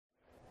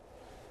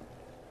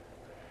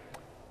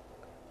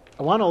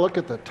I want to look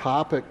at the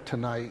topic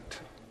tonight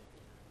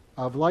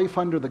of life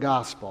under the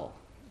gospel,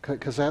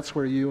 because that's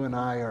where you and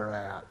I are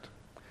at.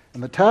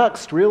 And the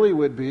text really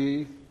would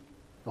be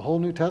the whole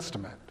New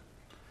Testament.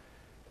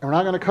 And we're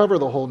not going to cover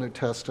the whole New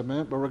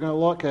Testament, but we're going to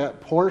look at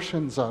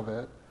portions of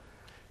it.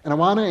 And I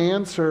want to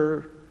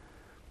answer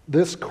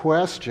this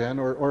question,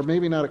 or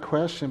maybe not a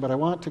question, but I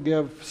want to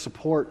give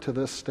support to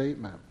this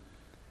statement.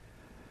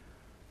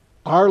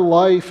 Our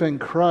life in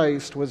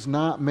Christ was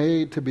not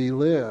made to be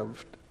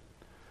lived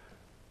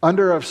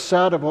under a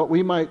set of what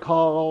we might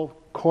call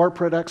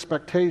corporate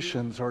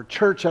expectations or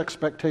church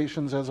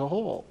expectations as a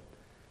whole.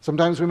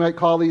 Sometimes we might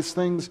call these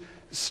things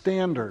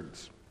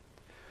standards.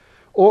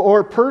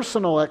 Or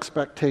personal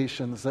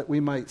expectations that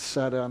we might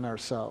set on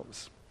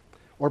ourselves.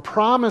 Or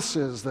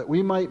promises that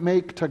we might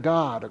make to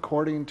God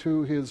according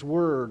to His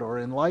Word or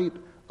in light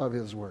of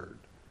His Word.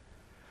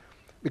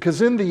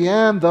 Because in the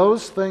end,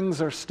 those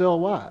things are still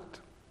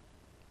what?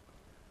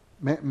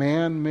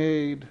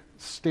 Man-made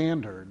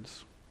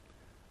standards.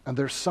 And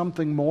there's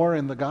something more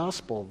in the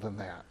gospel than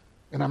that.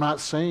 And I'm not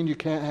saying you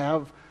can't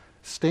have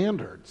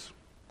standards.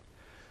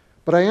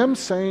 But I am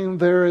saying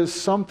there is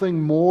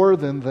something more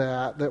than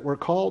that we're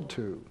called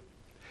to.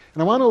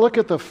 And I want to look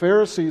at the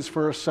Pharisees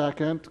for a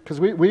second, because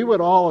we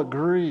would all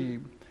agree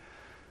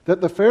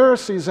that the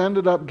Pharisees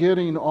ended up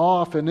getting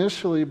off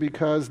initially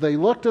because they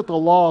looked at the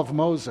law of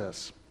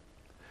Moses.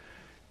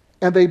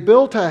 And they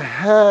built a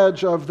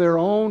hedge of their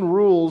own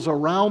rules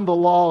around the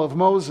law of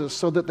Moses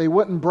so that they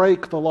wouldn't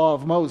break the law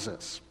of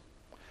Moses.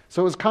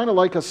 So it was kind of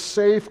like a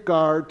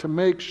safeguard to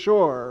make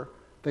sure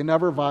they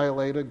never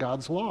violated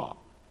God's law.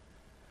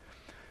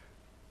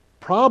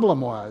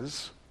 Problem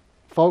was,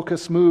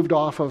 focus moved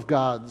off of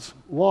God's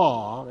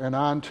law and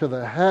onto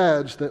the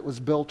hedge that was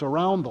built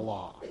around the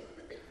law.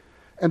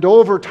 And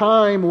over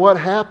time, what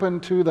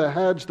happened to the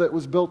hedge that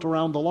was built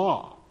around the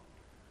law?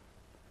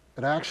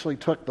 It actually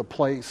took the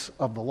place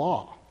of the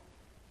law.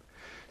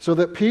 So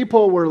that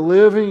people were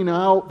living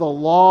out the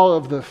law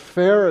of the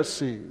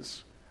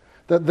Pharisees,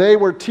 that they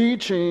were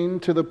teaching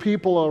to the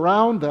people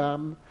around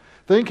them,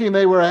 thinking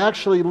they were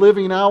actually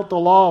living out the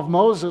law of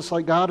Moses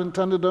like God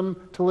intended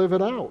them to live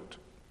it out.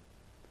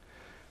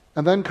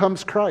 And then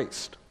comes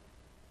Christ.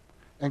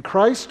 And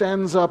Christ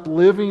ends up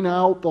living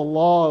out the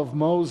law of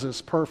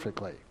Moses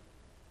perfectly.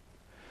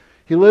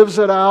 He lives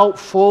it out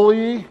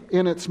fully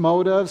in its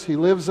motives. He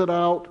lives it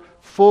out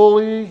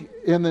fully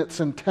in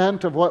its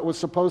intent of what was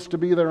supposed to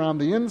be there on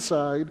the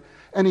inside.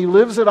 And he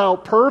lives it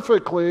out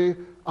perfectly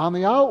on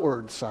the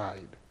outward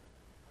side.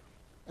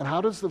 And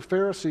how does the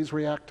Pharisees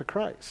react to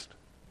Christ?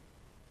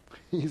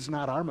 He's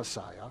not our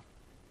Messiah.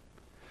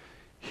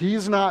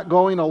 He's not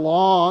going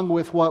along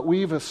with what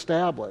we've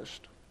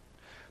established.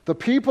 The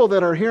people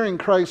that are hearing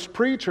Christ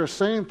preach are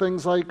saying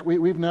things like,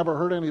 we've never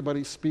heard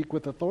anybody speak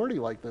with authority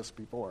like this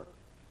before.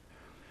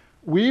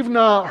 We've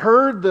not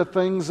heard the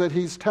things that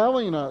he's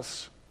telling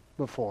us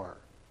before.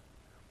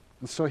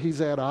 And so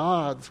he's at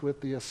odds with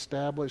the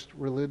established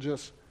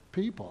religious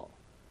people.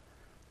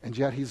 And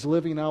yet he's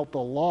living out the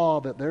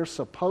law that they're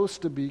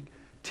supposed to be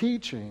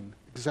teaching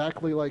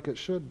exactly like it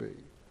should be.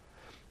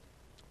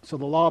 So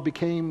the law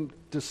became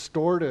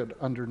distorted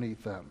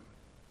underneath them.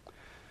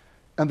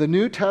 And the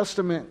New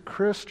Testament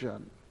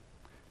Christian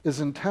is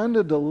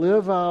intended to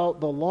live out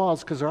the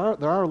laws, because there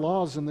are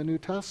laws in the New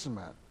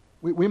Testament.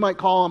 We might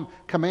call them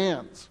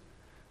commands.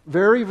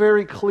 Very,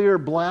 very clear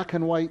black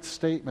and white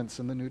statements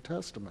in the New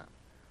Testament.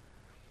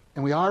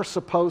 And we are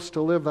supposed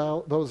to live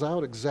those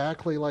out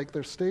exactly like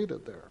they're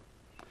stated there.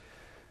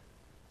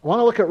 I want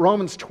to look at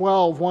Romans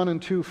 12, 1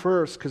 and 2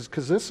 first,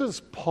 because this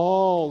is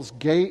Paul's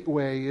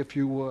gateway, if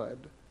you would,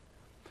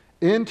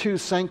 into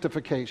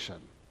sanctification.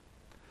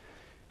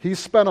 He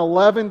spent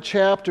 11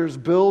 chapters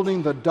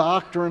building the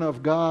doctrine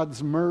of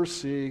God's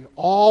mercy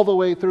all the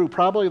way through,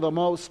 probably the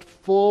most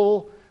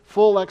full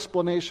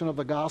explanation of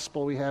the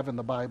gospel we have in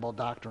the Bible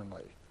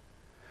doctrinally.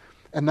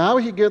 And now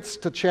he gets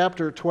to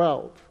chapter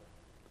 12.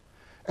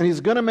 And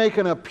he's going to make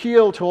an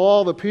appeal to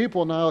all the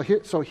people now.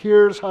 So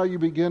here's how you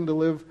begin to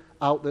live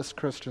out this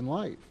Christian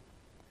life.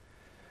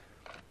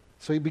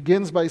 So he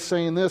begins by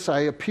saying this: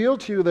 I appeal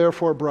to you,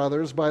 therefore,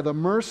 brothers, by the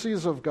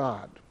mercies of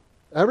God.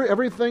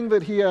 Everything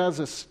that he has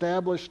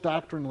established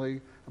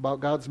doctrinally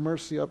about God's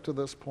mercy up to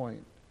this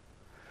point.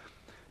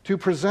 To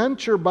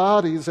present your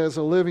bodies as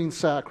a living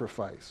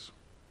sacrifice.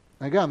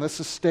 Again, this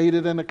is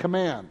stated in a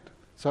command.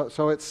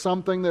 So it's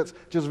something that's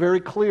just very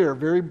clear,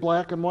 very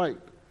black and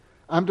white.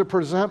 I'm to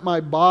present my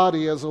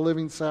body as a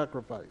living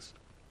sacrifice.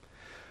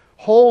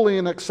 Holy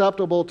and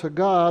acceptable to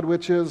God,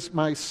 which is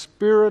my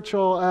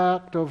spiritual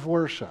act of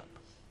worship.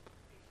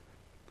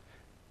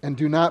 And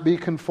do not be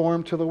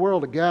conformed to the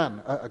world.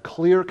 Again, a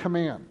clear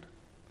command.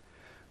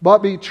 But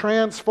be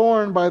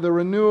transformed by the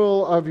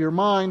renewal of your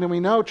mind. And we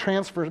know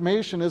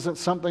transformation isn't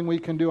something we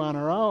can do on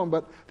our own,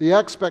 but the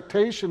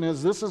expectation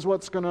is this is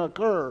what's going to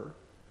occur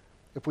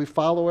if we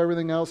follow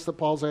everything else that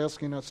Paul's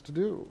asking us to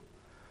do.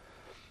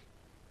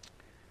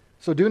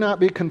 So do not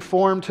be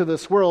conformed to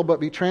this world, but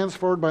be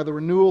transformed by the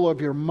renewal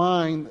of your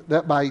mind,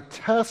 that by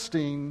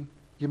testing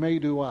you may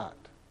do what?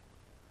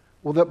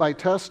 Well, that by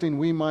testing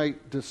we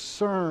might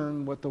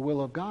discern what the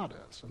will of God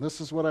is. And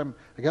this is what I'm,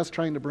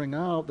 trying to bring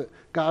out, that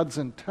God's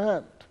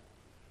intent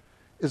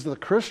is that the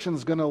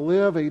Christian's going to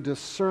live a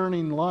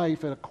discerning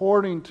life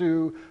according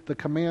to the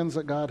commands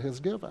that God has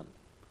given.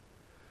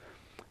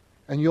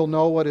 And you'll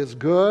know what is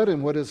good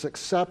and what is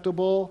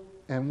acceptable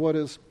and what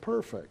is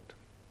perfect.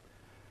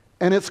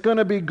 And it's going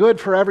to be good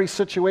for every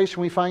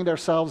situation we find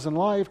ourselves in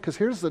life, because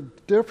here's the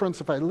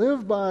difference. If I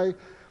live by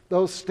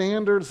those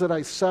standards that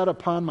I set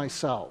upon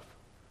myself,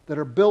 that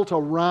are built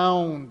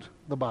around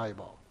the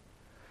Bible,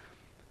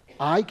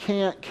 I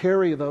can't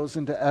carry those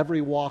into every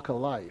walk of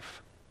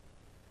life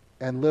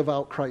and live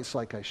out Christ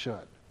like I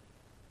should.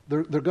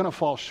 They're going to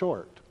fall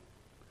short.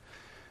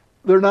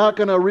 They're not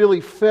going to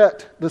really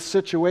fit the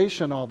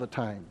situation all the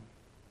time.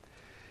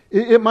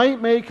 It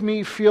might make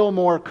me feel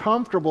more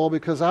comfortable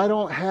because I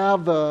don't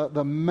have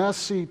the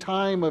messy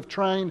time of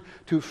trying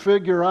to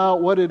figure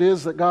out what it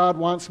is that God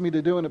wants me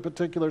to do in a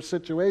particular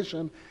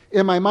situation.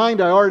 In my mind,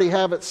 I already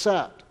have it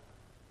set.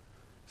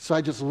 So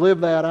I just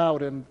live that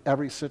out in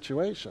every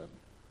situation.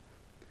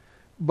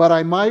 But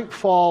I might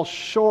fall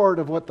short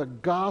of what the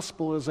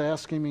gospel is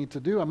asking me to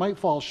do. I might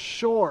fall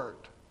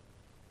short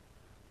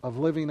of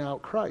living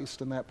out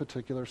Christ in that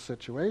particular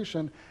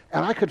situation,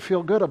 and I could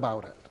feel good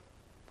about it.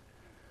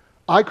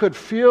 I could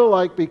feel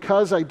like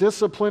because I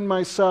disciplined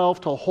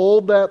myself to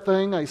hold that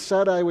thing I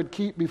said I would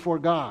keep before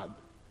God,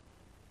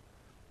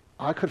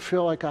 I could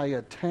feel like I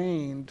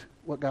attained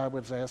what God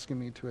was asking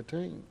me to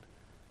attain.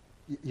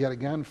 Yet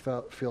again,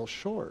 feel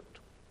short.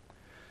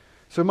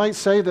 So I might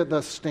say that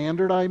the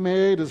standard I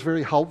made is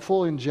very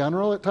helpful in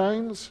general at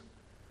times,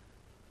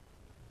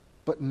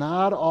 but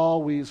not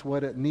always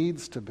what it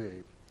needs to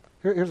be.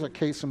 Here's a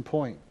case in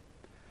point.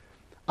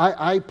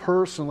 I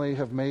personally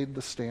have made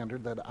the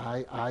standard that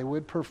I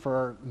would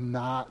prefer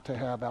not to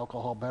have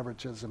alcohol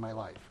beverages in my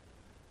life.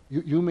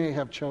 You may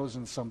have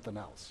chosen something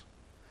else.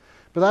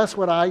 But that's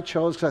what I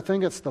chose because I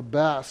think it's the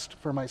best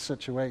for my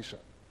situation.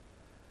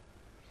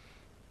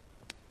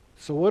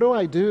 So what do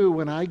I do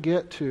when I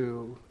get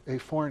to a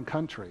foreign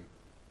country?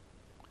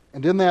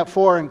 And in that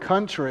foreign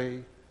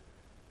country,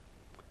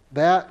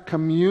 that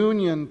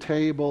communion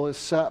table is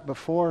set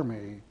before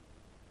me,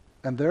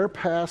 and they're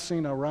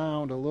passing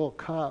around a little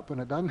cup,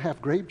 and it doesn't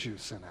have grape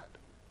juice in it.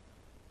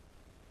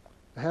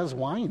 It has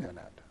wine in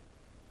it.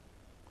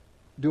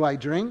 Do I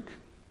drink?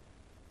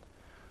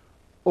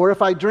 Or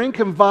if I drink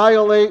and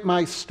violate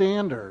my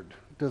standard,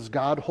 does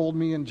God hold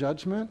me in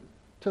judgment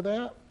to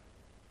that?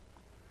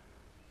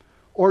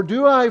 Or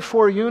do I,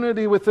 for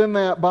unity within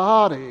that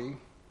body,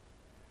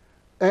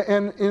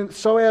 and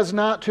so as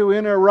not to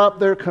interrupt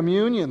their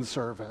communion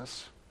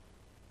service,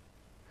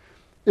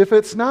 if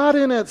it's not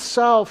in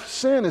itself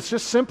sin, it's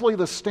just simply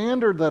the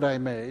standard that I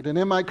made, and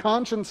in my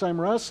conscience I'm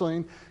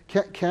wrestling,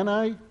 can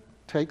I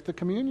take the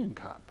communion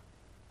cup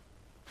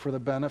for the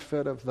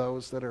benefit of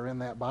those that are in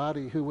that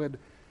body who would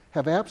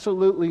have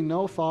absolutely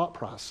no thought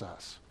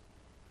process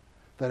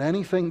that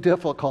anything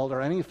difficult or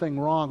anything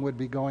wrong would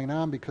be going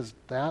on because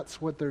that's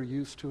what they're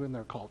used to in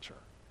their culture?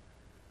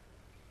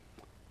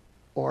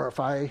 Or if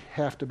I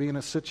have to be in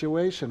a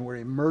situation where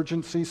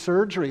emergency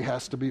surgery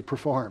has to be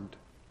performed,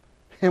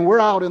 and we're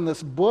out in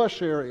this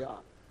bush area,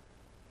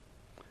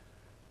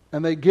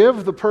 and they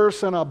give the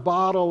person a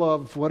bottle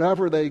of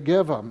whatever they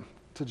give them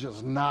to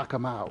just knock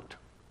them out.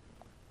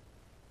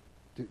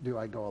 Do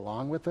I go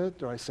along with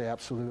it? Or I say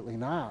absolutely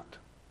not?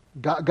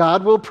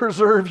 God will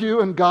preserve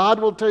you and God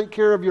will take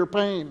care of your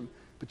pain,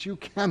 but you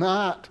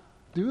cannot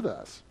do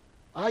this.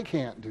 I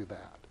can't do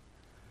that.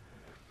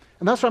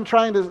 And that's what I'm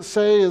trying to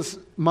say is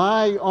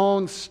my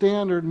own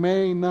standard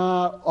may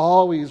not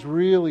always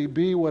really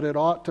be what it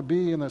ought to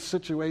be in the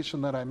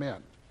situation that I'm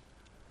in.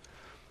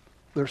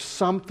 There's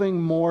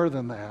something more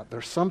than that.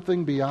 There's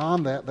something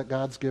beyond that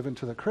God's given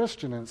to the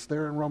Christian, and it's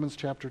there in Romans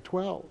chapter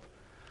 12.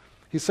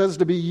 He says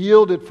to be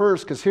yielded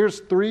first, because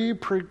here's three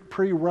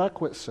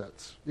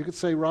prerequisites. You could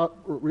say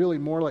really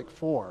more like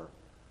four.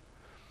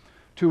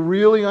 To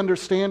really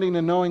understanding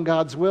and knowing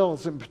God's will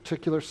in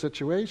particular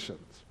situations.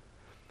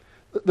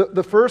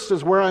 The first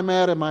is where I'm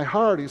at in my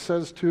heart. He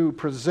says to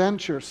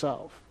present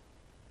yourself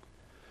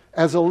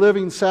as a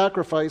living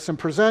sacrifice. And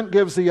present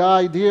gives the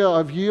idea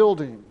of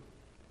yielding.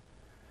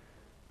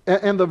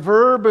 And the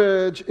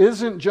verbiage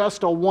isn't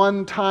just a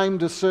one-time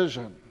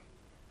decision.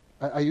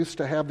 I used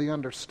to have the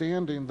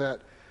understanding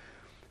that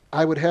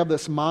I would have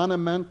this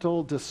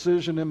monumental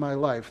decision in my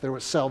life. There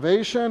was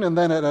salvation, and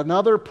then at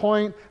another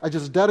point, I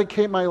just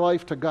dedicate my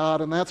life to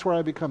God, and that's where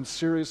I become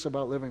serious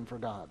about living for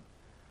God.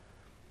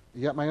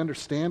 Yet my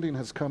understanding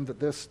has come that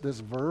this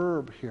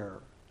verb here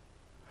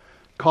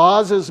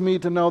causes me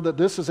to know that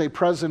this is a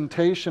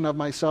presentation of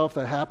myself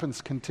that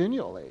happens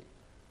continually.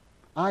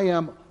 I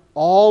am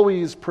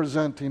always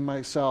presenting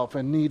myself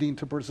and needing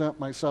to present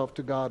myself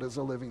to God as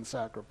a living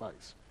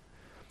sacrifice.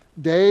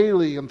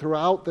 Daily and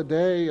throughout the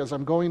day as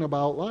I'm going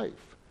about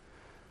life.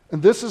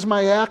 And this is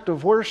my act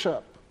of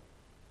worship.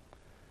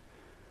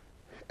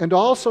 And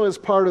also as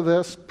part of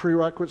this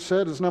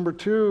prerequisite is number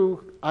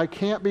 2, I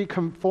can't be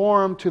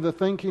conformed to the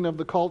thinking of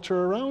the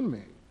culture around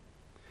me.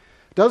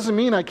 Doesn't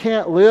mean I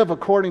can't live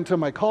according to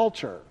my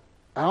culture.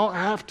 I don't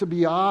have to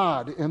be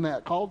odd in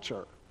that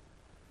culture.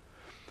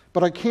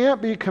 But I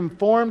can't be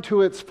conformed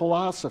to its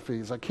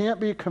philosophies. I can't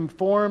be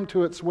conformed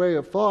to its way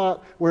of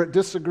thought where it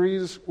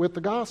disagrees with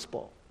the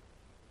gospel.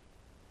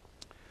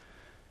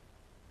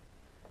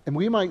 And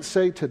we might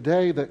say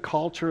today that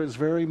culture is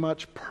very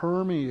much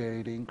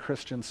permeating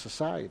Christian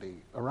society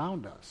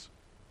around us,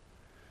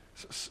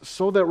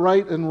 so that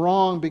right and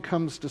wrong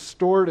becomes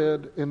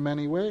distorted in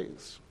many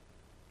ways.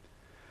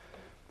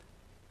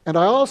 And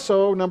I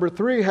also, number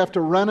 3, have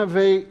to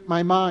renovate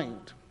my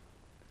mind.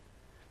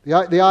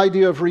 The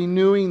idea of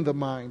renewing the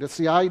mind. It's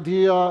the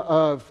idea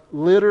of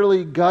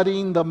literally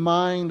gutting the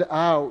mind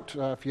out.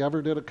 If you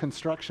ever did a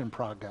construction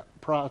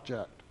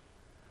project,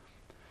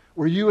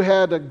 where you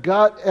had to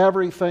gut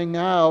everything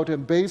out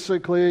and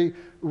basically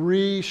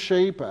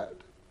reshape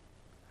it.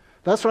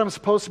 That's what I'm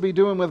supposed to be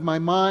doing with my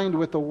mind,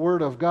 with the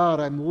Word of God.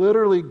 I'm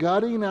literally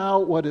gutting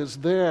out what is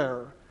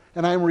there,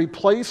 and I'm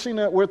replacing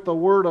it with the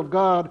Word of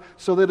God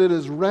so that it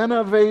is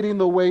renovating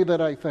the way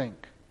that I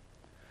think.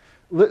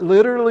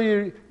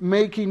 Literally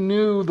making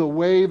new the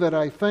way that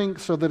I think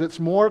so that it's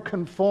more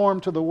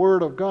conformed to the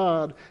Word of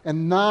God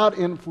and not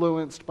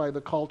influenced by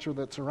the culture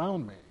that's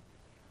around me.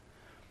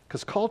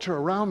 Because culture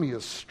around me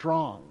is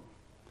strong.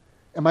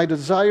 And my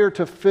desire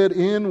to fit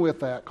in with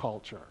that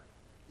culture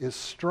is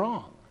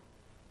strong.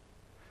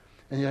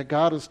 And yet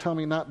God is telling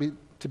me not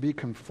to be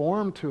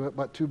conformed to it,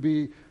 but to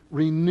be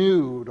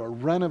renewed or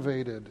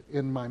renovated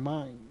in my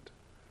mind.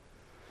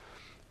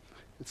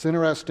 It's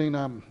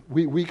interesting,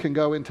 we can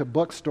go into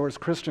bookstores,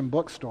 Christian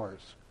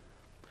bookstores,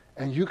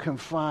 and you can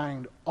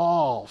find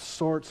all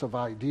sorts of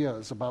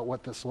ideas about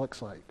what this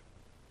looks like.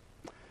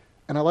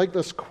 And I like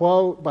this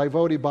quote by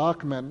Voddie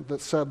Baucham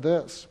that said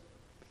this.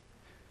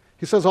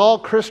 He says, all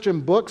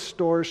Christian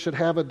bookstores should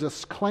have a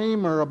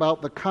disclaimer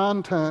about the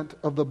content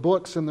of the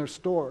books in their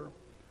store,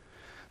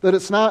 that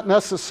it's not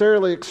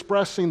necessarily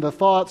expressing the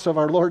thoughts of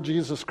our Lord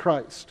Jesus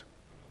Christ.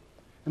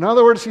 In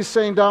other words, he's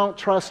saying don't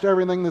trust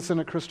everything that's in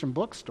a Christian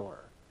bookstore.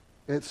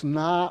 It's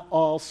not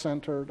all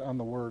centered on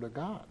the Word of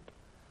God.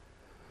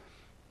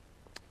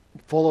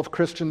 Full of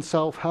Christian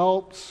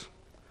self-helps,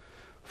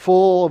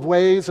 full of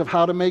ways of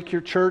how to make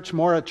your church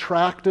more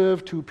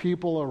attractive to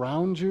people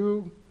around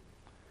you,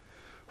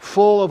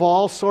 full of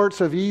all sorts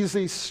of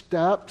easy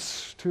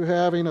steps to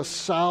having a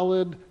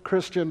solid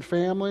Christian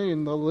family,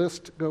 and the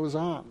list goes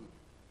on.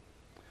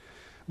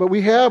 But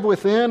we have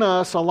within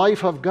us a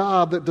life of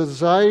God that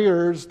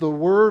desires the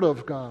Word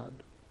of God.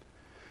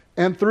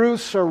 And through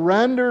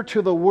surrender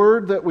to the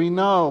Word that we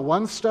know,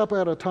 one step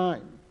at a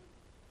time,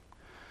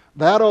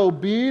 that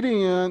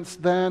obedience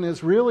then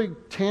is really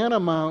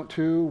tantamount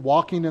to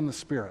walking in the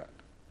Spirit.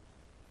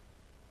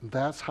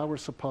 That's how we're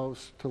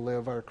supposed to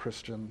live our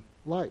Christian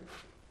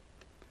life.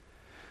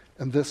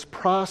 And this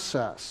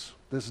process,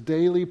 this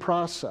daily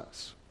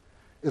process,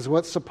 is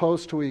what's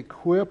supposed to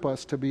equip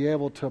us to be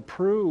able to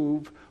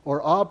prove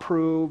or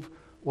approve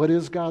what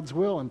is God's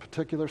will in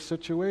particular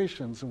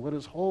situations, and what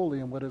is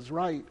holy and what is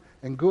right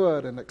and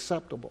good and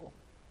acceptable.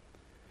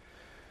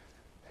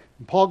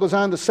 And Paul goes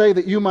on to say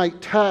that you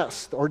might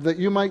test, or that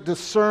you might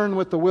discern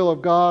what the will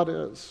of God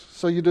is.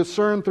 So you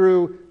discern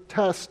through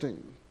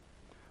testing,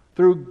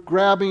 through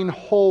grabbing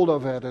hold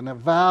of it and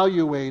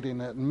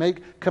evaluating it and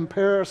make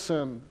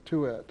comparison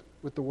to it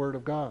with the Word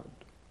of God.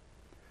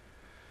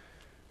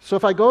 So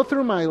if I go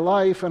through my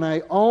life and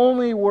I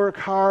only work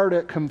hard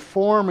at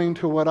conforming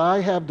to what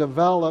I have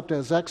developed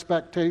as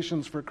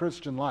expectations for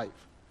Christian life,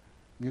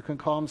 you can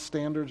call them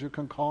standards, you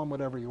can call them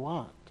whatever you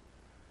want,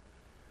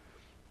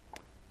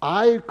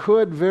 I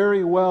could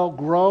very well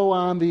grow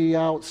on the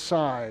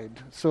outside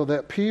so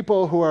that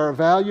people who are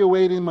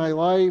evaluating my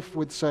life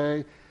would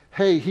say,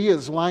 hey, he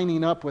is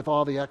lining up with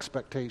all the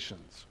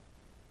expectations.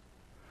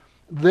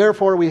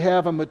 Therefore, we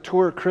have a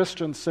mature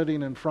Christian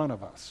sitting in front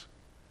of us.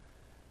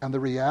 And the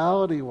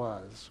reality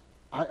was,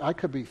 I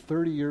could be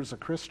 30 years a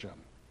Christian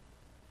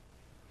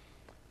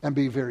and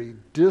be very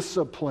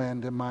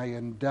disciplined in my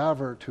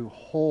endeavor to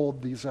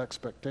hold these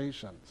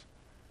expectations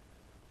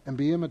and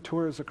be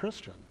immature as a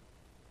Christian.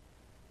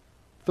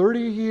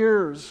 30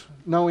 years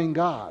knowing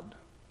God,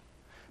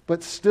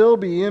 but still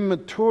be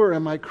immature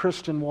in my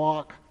Christian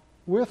walk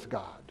with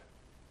God.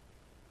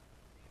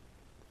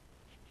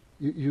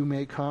 You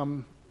may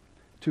come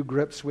to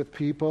grips with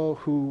people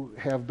who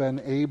have been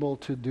able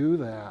to do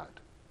that,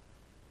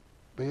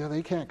 but yeah,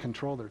 they can't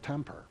control their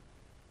temper.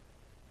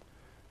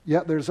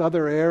 Yet there's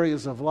other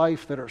areas of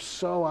life that are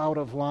so out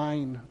of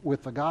line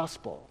with the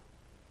gospel.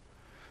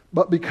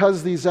 But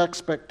because these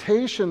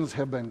expectations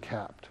have been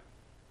kept,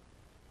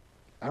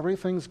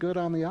 everything's good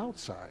on the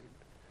outside.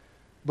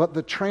 But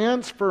the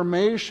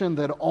transformation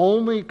that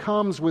only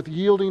comes with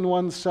yielding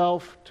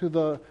oneself to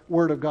the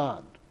Word of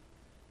God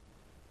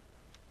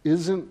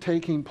isn't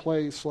taking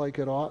place like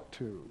it ought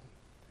to.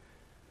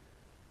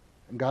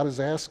 And God is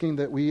asking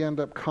that we end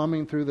up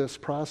coming through this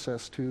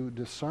process to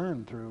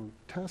discern through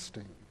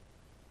testing.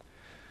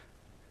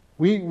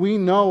 We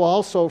know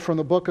also from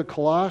the book of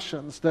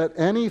Colossians that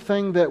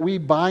anything that we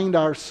bind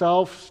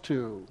ourselves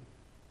to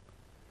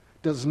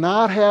does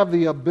not have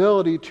the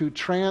ability to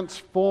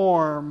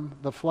transform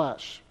the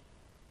flesh.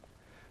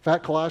 In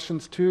fact,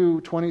 Colossians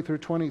 2:20 through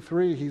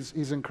 23,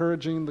 he's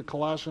encouraging the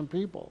Colossian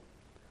people.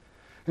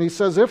 And he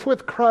says, if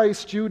with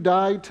Christ you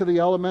died to the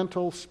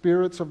elemental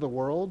spirits of the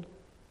world,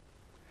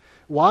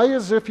 why,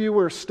 as if you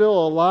were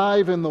still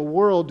alive in the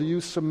world, do you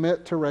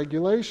submit to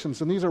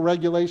regulations? And these are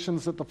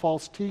regulations that the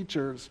false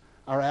teachers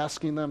are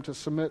asking them to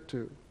submit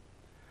to.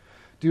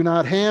 Do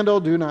not handle,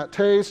 do not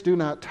taste, do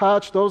not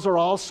touch. Those are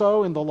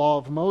also in the law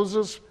of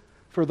Moses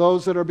for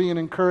those that are being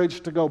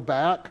encouraged to go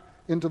back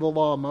into the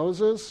law of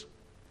Moses.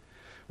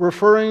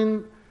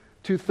 Referring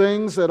to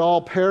things that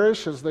all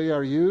perish as they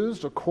are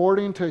used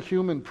according to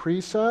human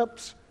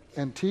precepts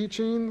and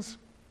teachings.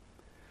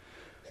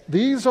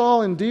 These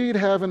all indeed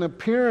have an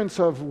appearance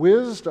of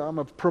wisdom,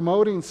 of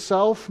promoting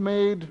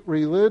self-made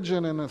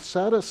religion and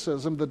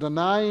asceticism, the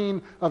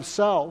denying of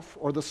self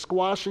or the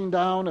squashing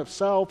down of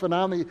self. And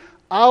on the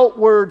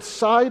outward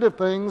side of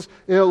things,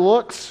 it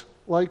looks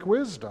like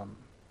wisdom.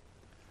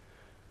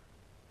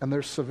 And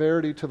there's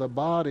severity to the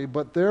body,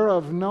 but they're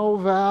of no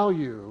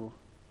value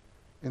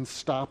in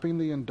stopping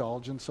the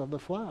indulgence of the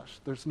flesh.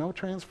 There's no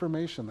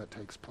transformation that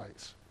takes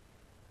place.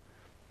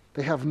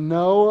 They have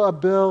no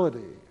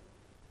ability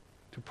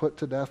to put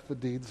to death the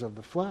deeds of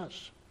the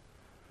flesh.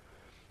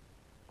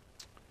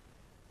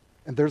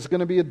 And there's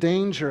going to be a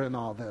danger in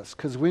all this,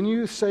 because when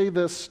you say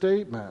this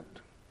statement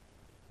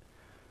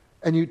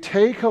and you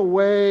take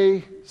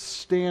away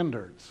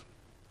standards,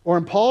 or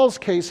in Paul's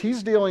case,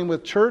 he's dealing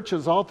with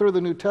churches all through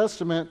the New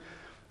Testament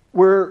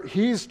where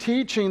he's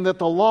teaching that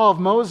the law of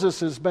Moses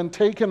has been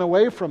taken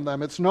away from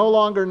them. It's no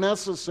longer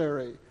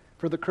necessary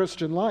for the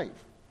Christian life.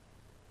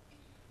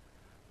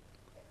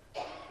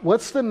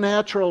 What's the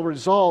natural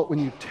result when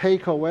you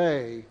take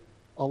away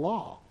a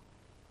law?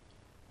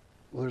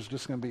 Well, there's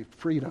just going to be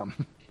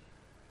freedom.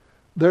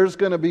 There's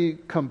going to be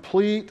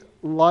complete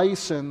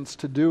license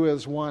to do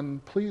as one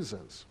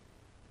pleases.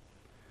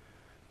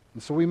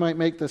 And so we might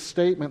make this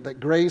statement that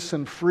grace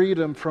and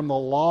freedom from the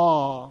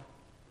law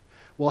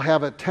will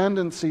have a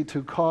tendency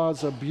to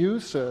cause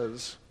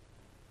abuses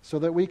so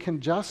that we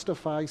can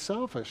justify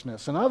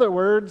selfishness. In other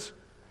words,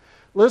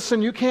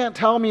 listen, you can't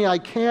tell me I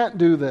can't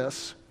do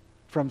this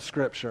from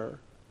Scripture.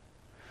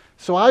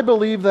 So I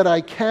believe that I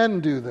can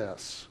do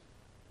this.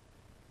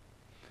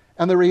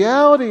 And the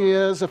reality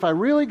is, if I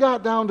really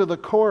got down to the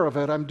core of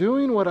it, I'm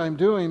doing what I'm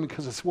doing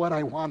because it's what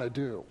I want to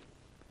do.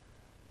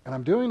 And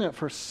I'm doing it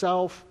for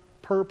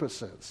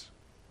self-purposes.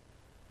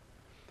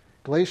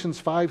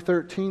 Galatians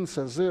 5:13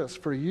 says this,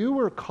 for you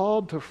were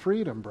called to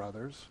freedom,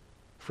 brothers.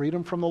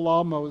 Freedom from the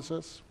law of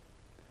Moses.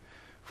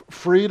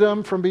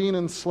 Freedom from being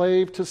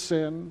enslaved to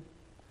sin.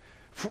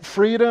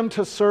 Freedom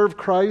to serve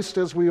Christ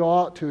as we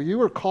ought to. You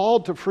were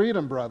called to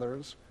freedom,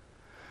 brothers.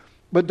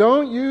 But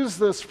don't use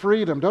this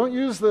freedom, don't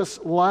use this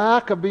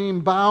lack of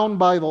being bound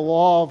by the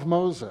law of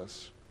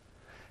Moses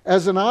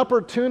as an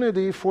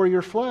opportunity for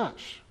your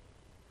flesh.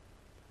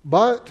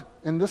 But,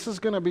 and this is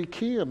going to be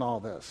key in all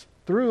this,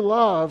 through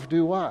love,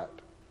 do what?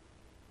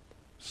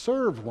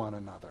 Serve one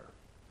another.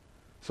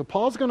 So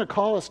Paul's going to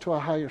call us to a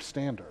higher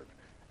standard,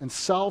 and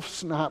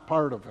self's not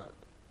part of it.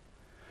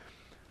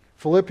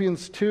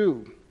 Philippians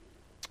 2,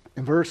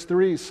 in verse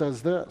 3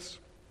 says this,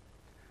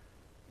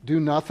 do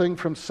nothing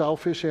from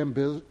selfish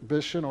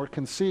ambition or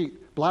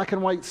conceit. Black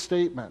and white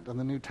statement in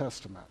the New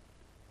Testament.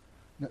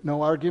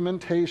 No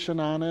argumentation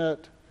on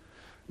it.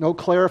 No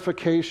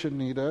clarification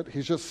needed.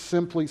 He's just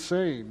simply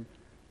saying,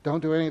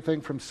 don't do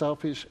anything from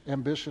selfish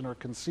ambition or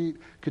conceit.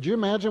 Could you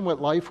imagine what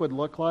life would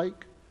look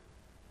like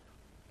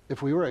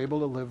if we were able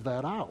to live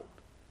that out?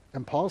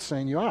 And Paul's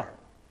saying you are.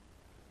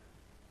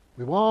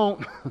 We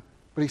won't,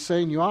 but he's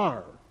saying you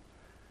are.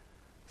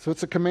 So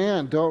it's a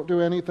command, don't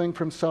do anything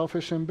from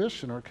selfish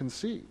ambition or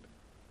conceit.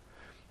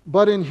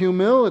 But in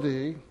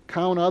humility,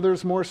 count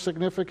others more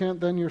significant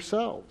than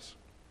yourselves.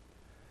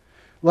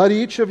 Let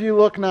each of you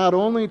look not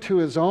only to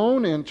his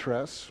own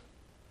interests,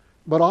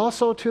 but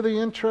also to the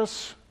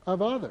interests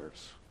of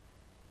others.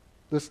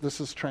 This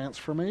is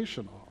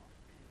transformational.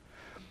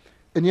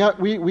 And yet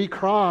we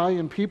cry,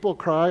 and people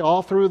cry.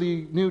 All through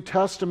the New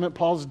Testament,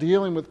 Paul's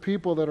dealing with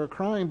people that are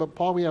crying, but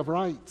Paul, we have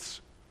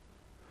rights.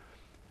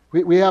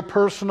 We have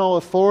personal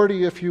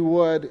authority, if you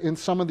would, in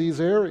some of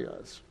these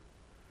areas.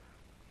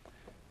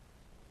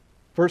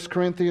 1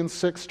 Corinthians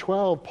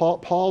 6:12,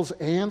 Paul's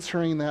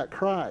answering that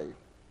cry.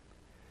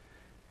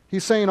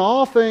 He's saying,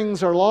 all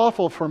things are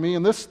lawful for me,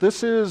 and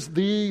this is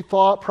the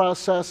thought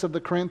process of the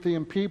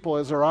Corinthian people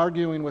as they're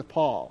arguing with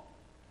Paul.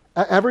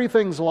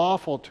 Everything's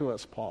lawful to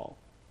us, Paul.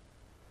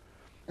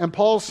 And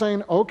Paul's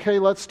saying, okay,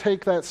 let's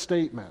take that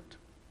statement.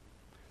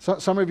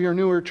 Some of your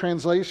newer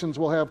translations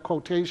will have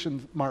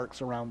quotation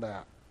marks around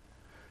that.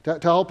 To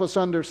help us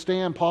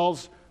understand,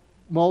 Paul's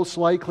most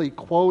likely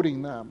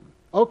quoting them.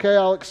 Okay,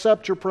 I'll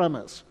accept your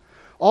premise.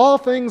 All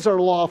things are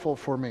lawful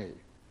for me.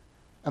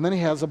 And then he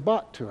has a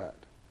but to it.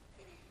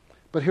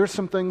 But here's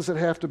some things that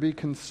have to be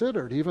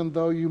considered, even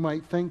though you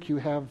might think you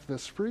have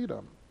this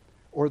freedom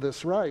or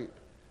this right.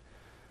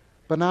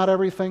 But not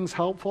everything's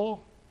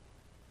helpful,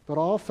 but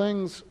all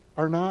things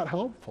are not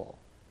helpful.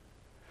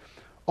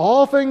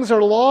 All things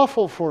are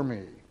lawful for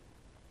me.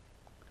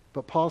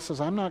 But Paul says,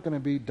 I'm not going to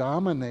be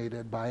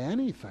dominated by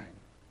anything.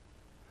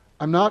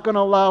 I'm not going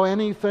to allow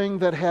anything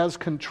that has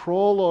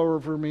control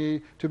over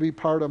me to be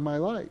part of my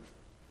life.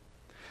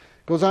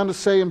 Goes on to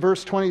say in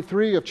verse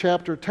 23 of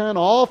chapter 10,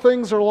 all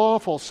things are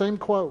lawful, same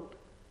quote.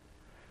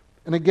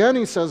 And again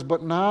he says,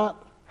 but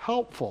not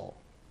helpful.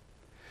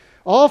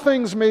 All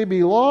things may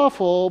be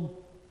lawful,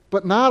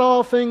 but not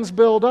all things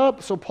build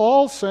up. So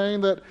Paul's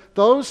saying that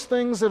those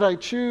things that I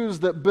choose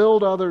that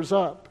build others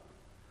up,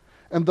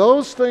 and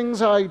those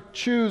things I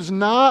choose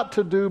not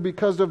to do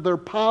because of their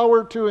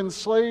power to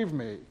enslave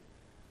me,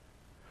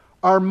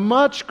 are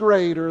much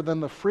greater than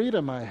the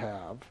freedom I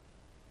have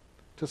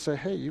to say,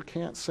 hey, you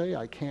can't say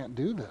I can't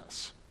do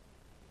this.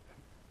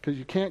 Because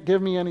you can't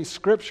give me any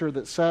scripture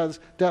that says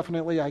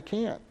definitely I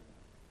can't.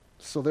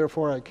 So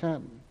therefore I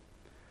can.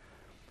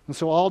 And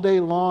so all day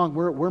long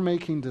we're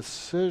making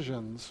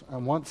decisions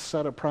on one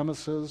set of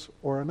premises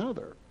or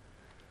another.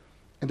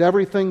 And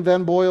everything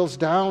then boils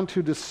down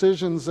to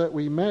decisions that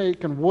we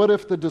make. And what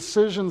if the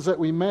decisions that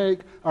we make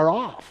are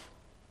off?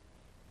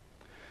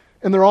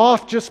 And they're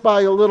off just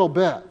by a little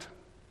bit.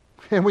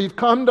 And we've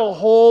come to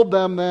hold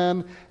them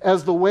then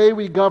as the way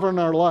we govern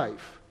our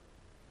life.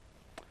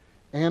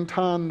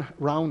 Anton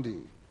Roundy,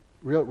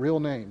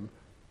 real name,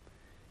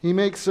 he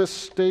makes this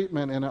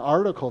statement in an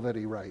article that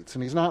he writes.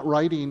 And he's not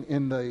writing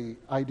in the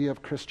idea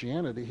of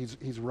Christianity.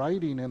 He's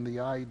writing in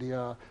the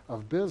idea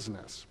of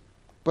business.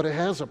 But it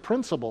has a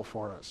principle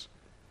for us.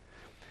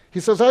 He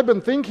says, I've been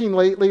thinking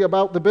lately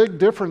about the big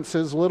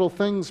differences little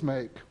things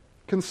make.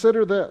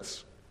 Consider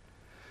this.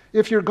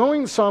 If you're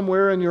going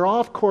somewhere and you're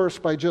off course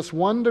by just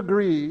 1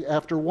 degree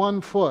after 1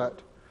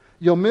 foot,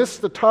 you'll miss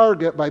the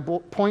target by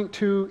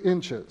 0.2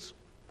 inches.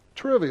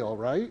 Trivial,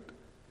 right?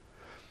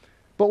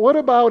 But what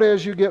about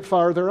as you get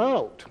farther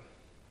out?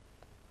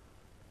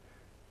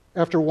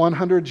 After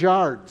 100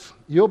 yards,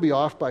 you'll be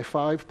off by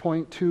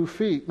 5.2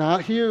 feet.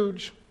 Not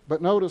huge,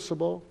 but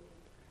noticeable.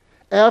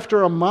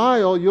 After a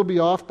mile, you'll be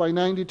off by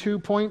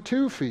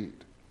 92.2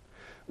 feet.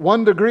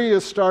 1 degree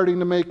is starting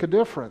to make a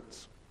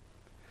difference.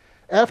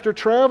 After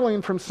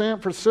traveling from San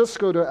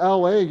Francisco to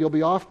LA, you'll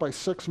be off by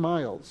 6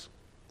 miles.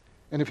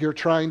 And if you're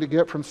trying to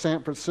get from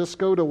San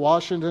Francisco to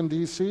Washington,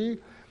 D.C.,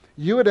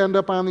 you would end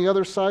up on the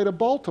other side of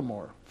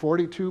Baltimore,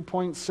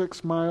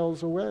 42.6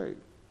 miles away.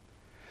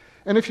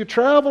 And if you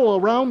travel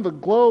around the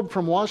globe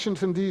from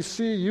Washington,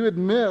 D.C., you would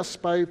miss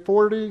by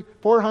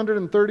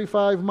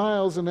 435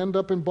 miles and end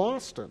up in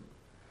Boston.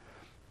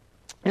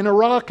 In a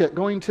rocket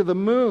going to the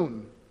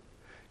moon,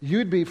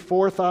 you'd be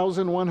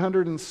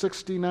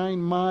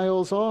 4,169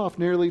 miles off,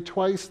 nearly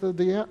twice the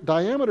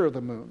diameter of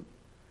the moon.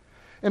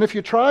 And if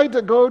you tried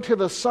to go to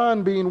the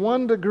sun being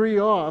 1 degree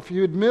off,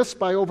 you'd miss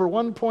by over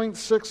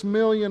 1.6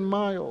 million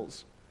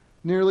miles,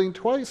 nearly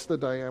twice the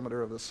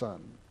diameter of the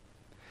sun.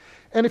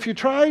 And if you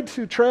tried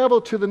to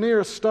travel to the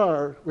nearest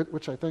star,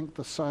 which I think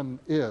the sun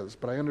is,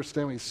 but I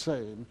understand what he's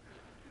saying,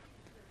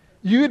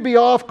 you'd be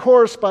off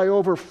course by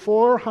over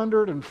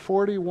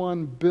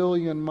 441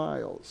 billion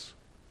miles.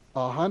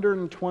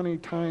 120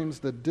 times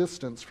the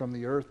distance from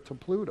the Earth to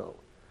Pluto,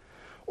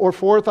 or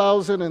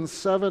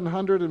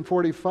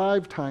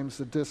 4,745 times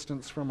the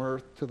distance from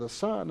Earth to the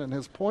Sun. And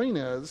his point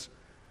is,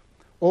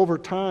 over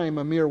time,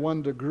 a mere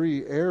 1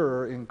 degree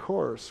error in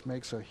course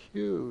makes a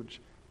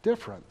huge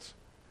difference.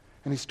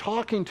 And he's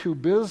talking to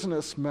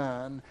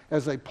businessmen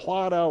as they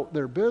plot out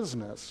their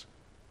business,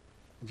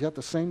 and yet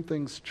the same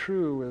thing's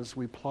true as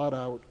we plot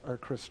out our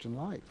Christian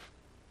life.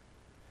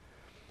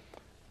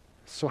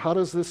 So how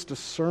does this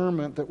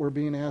discernment that we're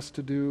being asked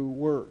to do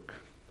work?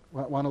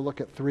 I want to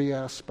look at 3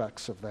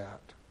 aspects of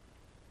that.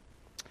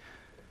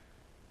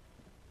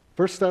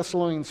 1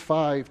 Thessalonians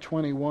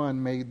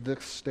 5:21 made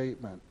this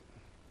statement,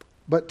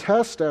 but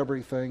test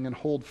everything and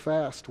hold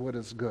fast what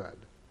is good,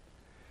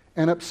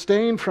 and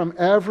abstain from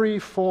every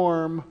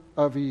form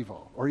of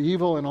evil, or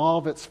evil in all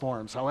of its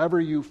forms,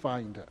 however you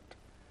find it.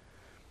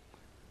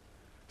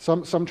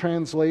 Some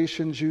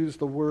translations use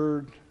the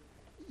word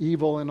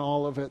evil in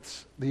all of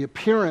its, the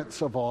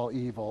appearance of all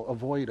evil,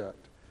 avoid it.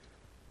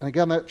 And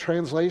again, that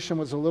translation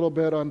was a little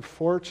bit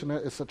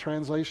unfortunate. It's the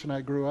translation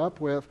I grew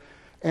up with.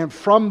 And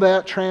from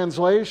that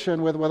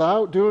translation,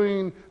 without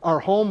doing our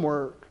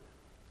homework,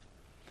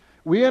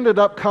 we ended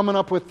up coming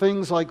up with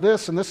things like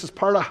this, and this is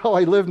part of how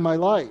I lived my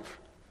life.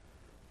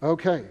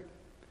 Okay,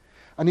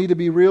 I need to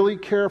be really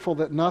careful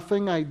that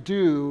nothing I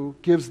do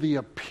gives the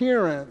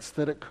appearance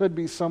that it could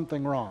be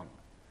something wrong.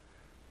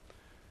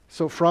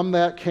 So from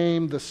that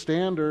came the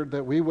standard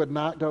that we would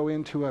not go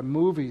into a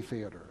movie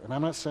theater. And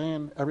I'm not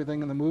saying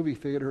everything in the movie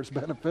theater is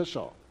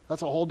beneficial.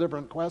 That's a whole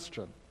different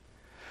question.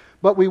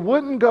 But we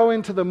wouldn't go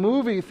into the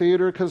movie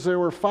theater because there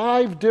were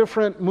 5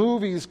 different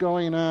movies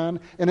going on,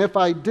 and if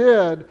I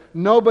did,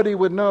 nobody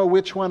would know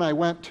which one I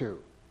went to.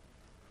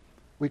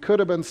 We could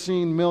have been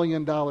seeing $1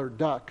 Million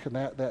Duck, and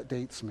that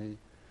dates me.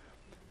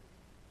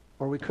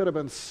 Or we could have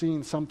been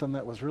seeing something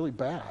that was really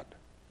bad.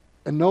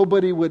 And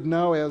nobody would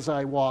know as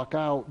I walk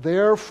out.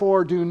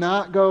 Therefore, do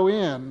not go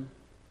in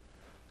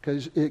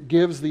because it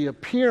gives the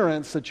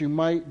appearance that you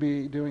might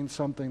be doing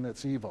something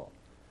that's evil.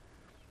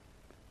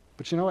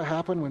 But you know what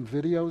happened when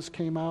videos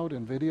came out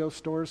and video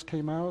stores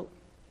came out?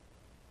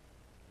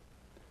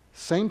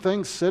 Same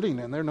thing sitting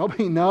in there.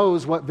 Nobody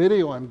knows what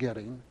video I'm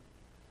getting.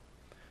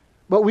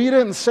 But we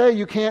didn't say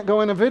you can't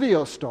go in a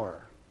video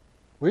store.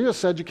 We just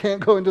said you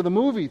can't go into the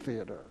movie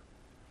theater.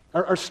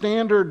 Our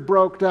standard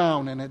broke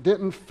down and it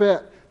didn't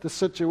fit the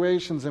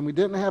situations, and we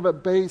didn't have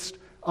it based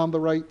on the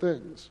right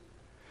things.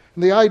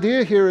 And the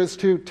idea here is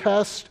to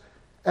test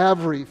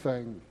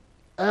everything.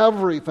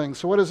 Everything.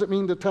 So what does it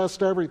mean to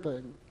test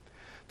everything?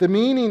 The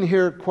meaning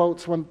here,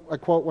 I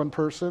quote one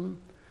person,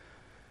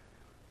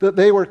 that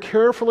they were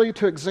carefully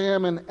to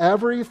examine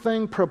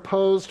everything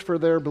proposed for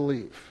their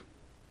belief.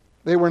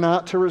 They were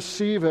not to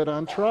receive it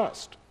on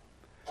trust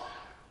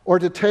or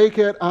to take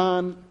it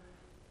on,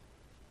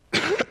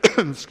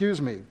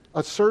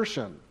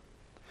 assertion.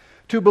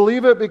 To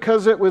believe it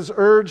because it was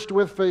urged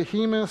with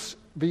vehemence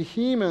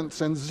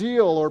and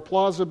zeal or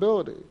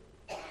plausibility.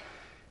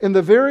 In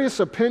the various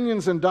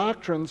opinions and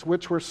doctrines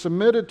which were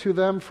submitted to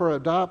them for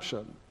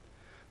adoption,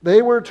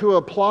 they were to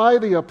apply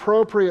the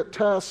appropriate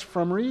tests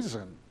from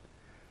reason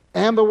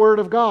and the Word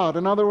of God.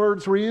 In other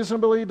words,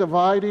 reasonably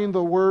dividing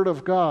the Word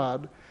of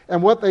God,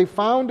 and what they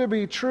found to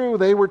be true,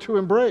 they were to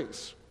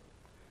embrace.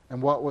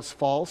 And what was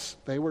false,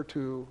 they were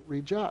to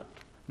reject.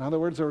 In other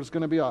words, there was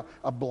going to be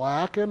a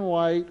black and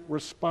white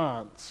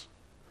response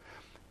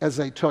as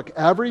they took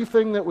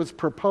everything that was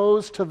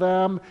proposed to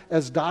them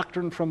as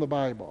doctrine from the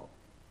Bible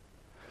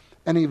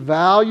and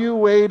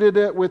evaluated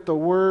it with the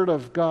Word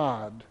of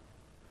God.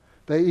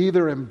 They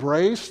either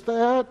embraced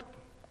that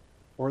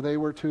or they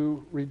were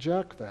to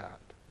reject that.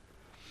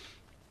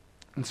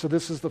 And so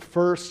this is the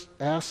first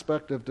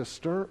aspect of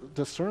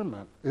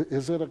discernment.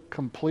 Is it a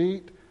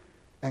complete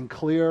and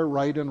clear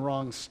right and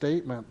wrong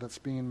statement that's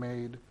being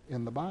made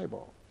in the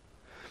Bible?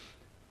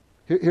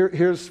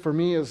 Here's, for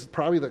me, is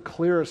probably the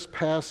clearest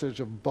passage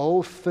of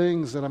both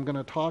things that I'm going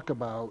to talk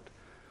about.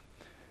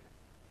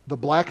 The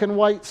black and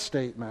white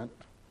statement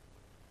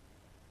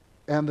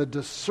and the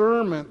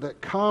discernment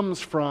that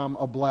comes from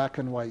a black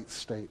and white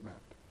statement.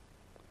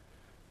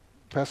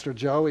 Pastor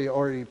Joey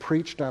already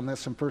preached on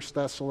this in 1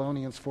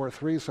 Thessalonians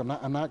 4:3, so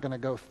I'm not going to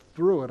go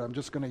through it. I'm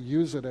just going to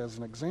use it as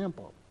an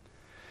example.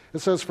 It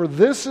says, "For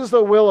this is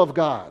the will of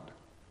God."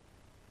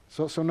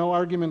 So no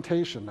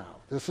argumentation now.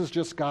 This is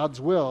just God's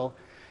will.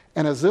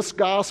 And as this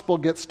gospel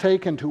gets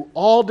taken to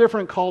all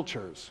different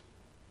cultures,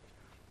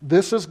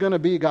 this is going to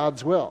be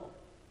God's will.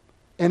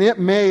 And it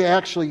may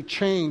actually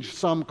change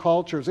some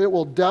cultures. It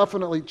will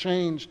definitely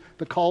change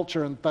the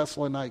culture in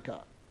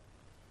Thessalonica.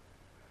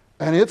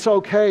 And it's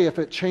okay if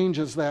it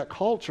changes that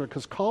culture,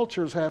 because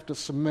cultures have to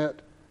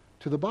submit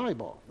to the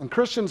Bible. And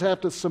Christians have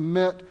to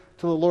submit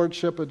to the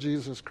Lordship of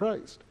Jesus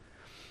Christ.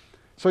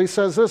 So he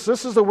says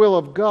this is the will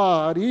of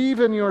God,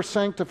 even your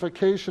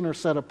sanctification or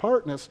set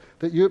apartness,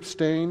 that you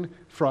abstain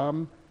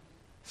from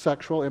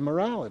sexual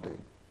immorality.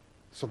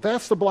 So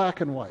that's the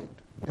black and white.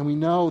 And we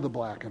know the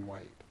black and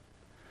white.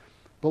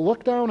 But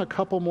look down a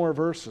couple more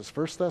verses.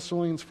 1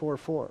 Thessalonians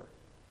 4:4.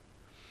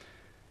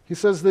 He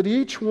says that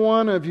each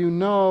one of you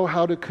know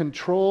how to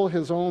control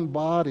his own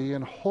body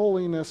in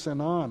holiness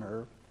and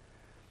honor,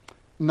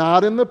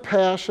 not in the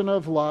passion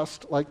of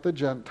lust like the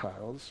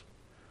Gentiles,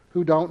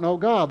 who don't know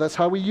God. That's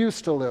how we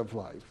used to live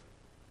life.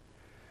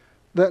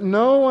 That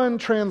no one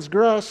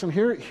transgress, and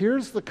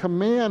here's the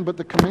command, but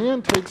the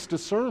command takes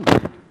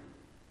discernment.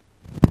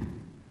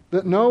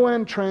 That no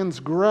one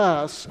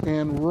transgress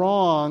and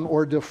wrong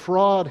or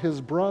defraud his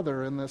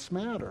brother in this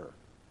matter,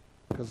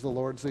 because the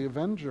Lord's the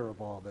avenger of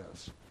all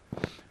this.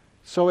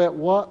 So at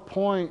what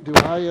point do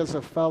I, as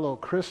a fellow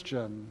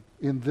Christian,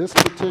 in this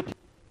particular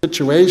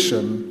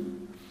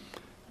situation,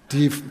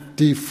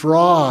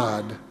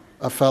 defraud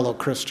a fellow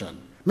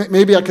Christian?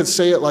 Maybe I could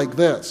say it like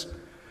this.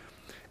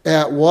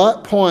 At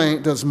what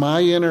point does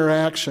my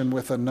interaction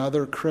with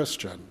another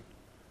Christian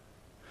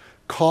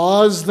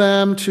cause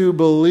them to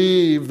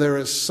believe there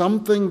is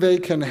something they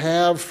can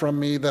have from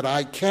me that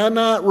I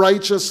cannot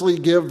righteously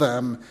give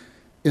them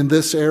in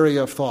this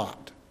area of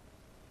thought?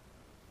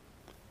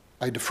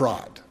 I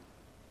defraud.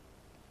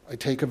 I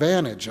take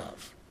advantage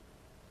of.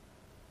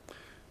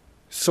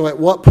 So at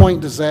what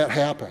point does that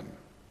happen?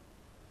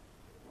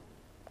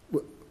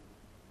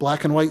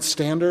 Black and white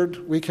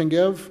standard we can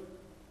give?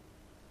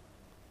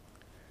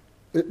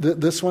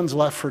 This one's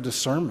left for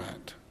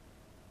discernment.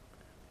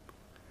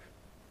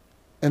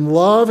 And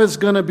love is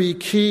going to be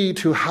key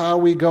to how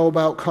we go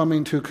about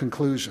coming to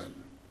conclusion.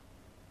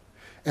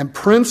 And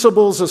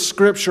principles of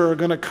Scripture are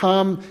going to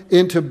come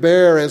into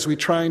bear as we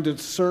try and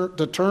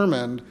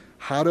determine,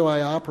 how do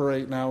I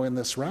operate now in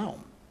this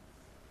realm?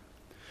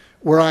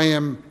 Where I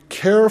am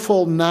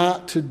careful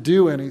not to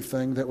do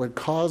anything that would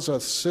cause a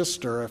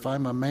sister, if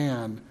I'm a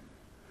man,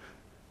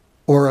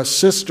 or a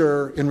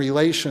sister in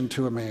relation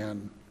to a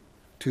man,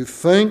 to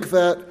think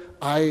that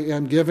I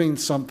am giving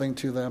something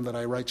to them that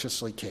I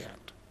righteously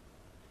can't.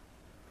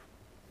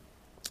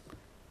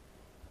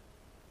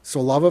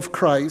 So love of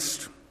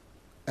Christ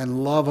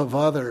and love of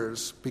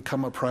others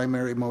become a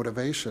primary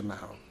motivation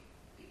now.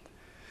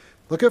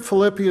 Look at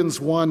Philippians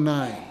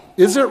 1:9.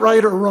 Is it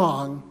right or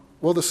wrong?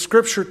 Well, the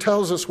Scripture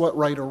tells us what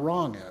right or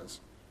wrong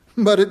is.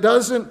 But it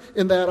doesn't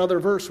in that other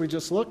verse we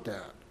just looked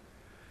at.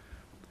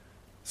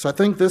 So I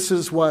think this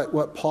is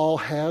what Paul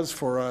has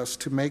for us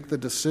to make the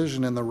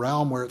decision in the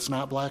realm where it's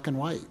not black and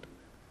white.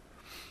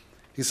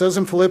 He says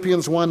in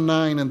Philippians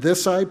 1:9, "And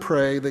this I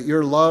pray, that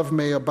your love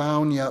may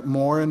abound yet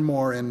more and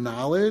more in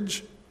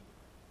knowledge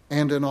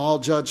and in all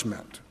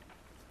judgment."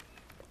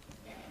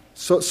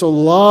 So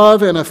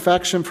love and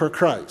affection for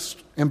Christ.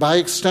 And by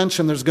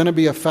extension, there's going to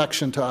be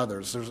affection to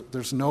others.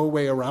 There's no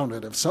way around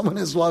it. If someone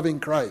is loving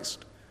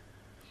Christ,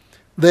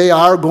 they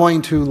are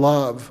going to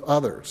love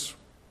others.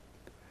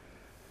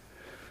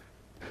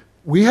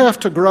 We have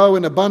to grow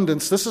in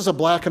abundance. This is a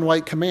black and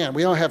white command.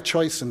 We don't have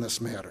choice in this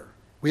matter.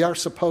 We are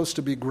supposed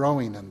to be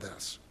growing in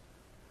this.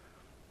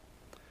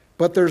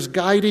 But there's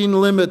guiding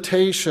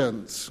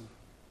limitations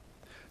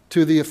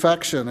to the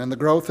affection and the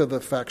growth of the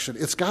affection.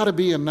 It's got to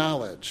be in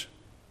knowledge.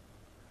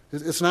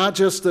 It's not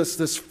just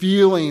this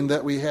feeling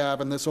that we have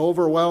and this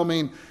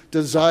overwhelming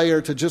desire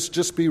to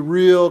just be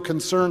real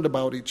concerned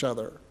about each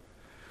other.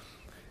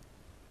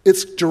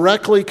 It's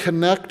directly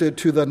connected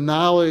to the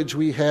knowledge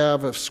we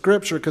have of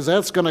Scripture, because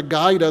that's going to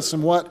guide us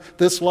in what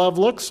this love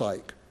looks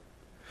like.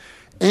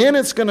 And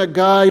it's going to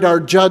guide our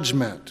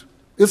judgment.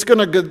 It's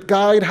going to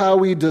guide how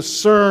we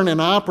discern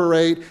and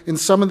operate in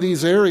some of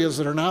these areas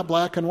that are not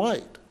black and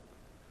white.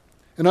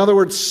 In other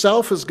words,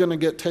 self is going to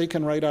get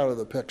taken right out of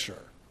the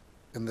picture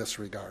in this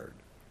regard.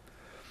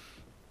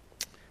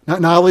 Now,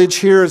 knowledge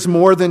here is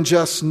more than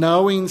just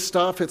knowing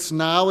stuff. It's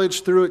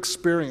knowledge through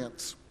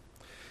experience.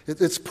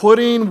 It's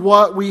putting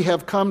what we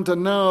have come to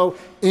know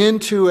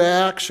into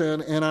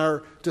action in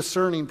our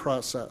discerning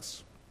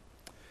process.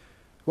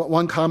 What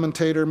one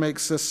commentator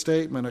makes this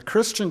statement: a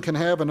Christian can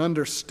have an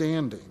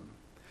understanding,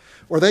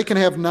 or they can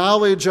have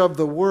knowledge of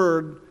the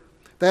Word,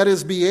 that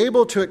is, be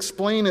able to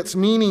explain its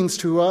meanings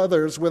to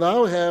others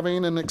without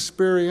having an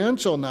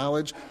experiential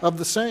knowledge of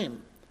the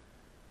same.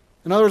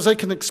 In other words, they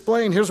can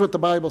explain, here's what the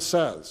Bible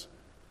says,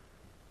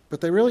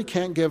 but they really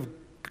can't give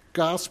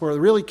gospel, or they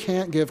really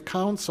can't give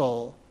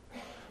counsel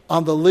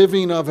on the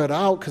living of it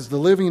out, because the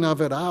living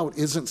of it out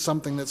isn't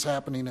something that's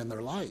happening in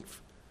their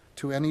life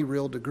to any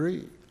real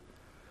degree.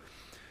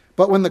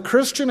 But when the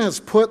Christian has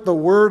put the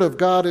Word of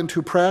God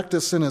into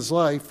practice in his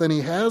life, then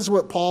he has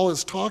what Paul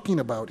is talking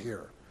about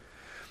here.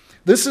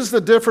 This is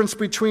the difference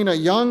between a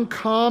young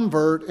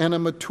convert and a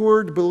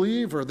matured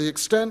believer. The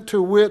extent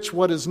to which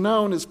what is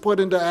known is put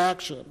into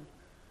action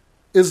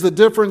is the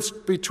difference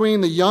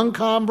between the young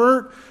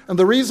convert, and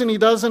the reason he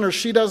doesn't or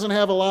she doesn't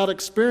have a lot of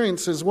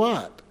experience is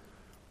what?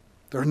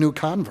 They're a new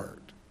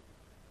convert.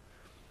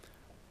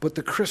 But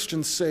the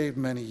Christian saved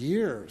many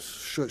years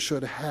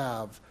should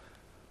have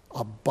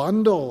a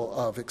bundle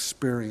of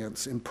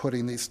experience in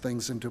putting these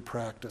things into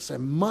practice,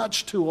 and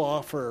much to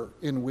offer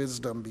in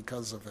wisdom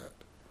because of it.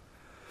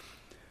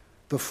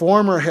 The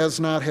former has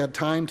not had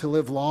time to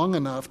live long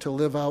enough to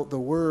live out the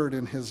Word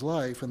in his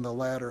life, and the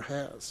latter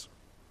has.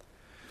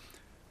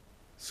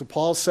 So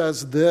Paul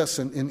says this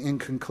in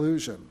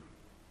conclusion: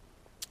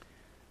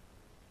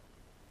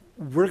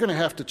 we're going to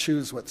have to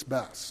choose what's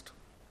best.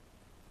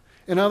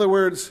 In other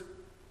words,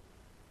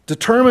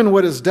 determine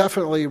what is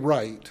definitely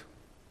right.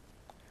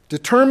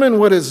 Determine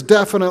what is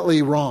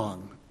definitely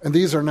wrong. And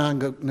these are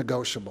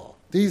non-negotiable.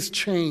 These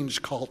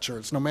change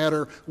cultures, no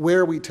matter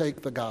where we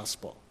take the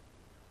gospel.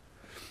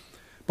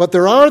 But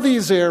there are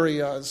these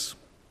areas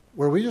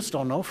where we just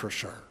don't know for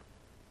sure.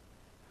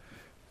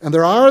 And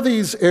there are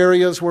these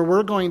areas where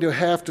we're going to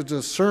have to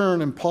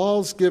discern, and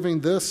Paul's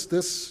giving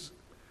this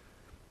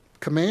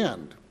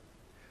command,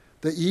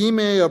 that ye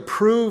may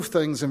approve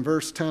things, in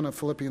verse 10 of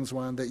Philippians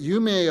 1, that you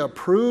may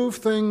approve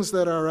things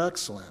that are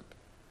excellent,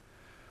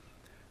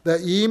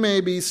 that ye may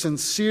be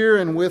sincere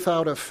and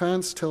without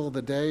offense till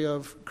the day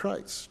of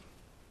Christ.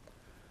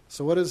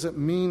 So what does it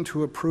mean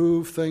to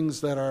approve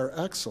things that are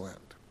excellent?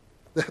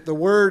 The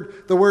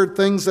word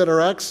things that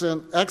are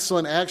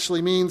excellent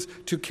actually means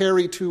to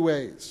carry two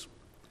ways,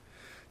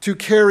 to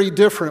carry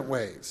different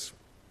ways.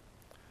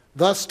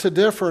 Thus to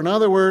differ. In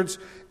other words,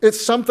 it's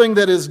something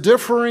that is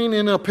differing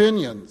in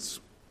opinions,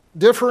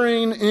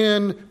 differing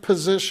in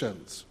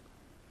positions,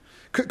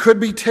 could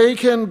be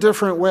taken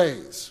different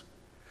ways.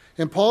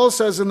 And Paul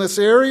says in this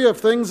area of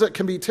things that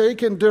can be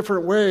taken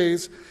different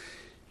ways,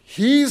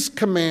 he's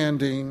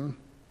commanding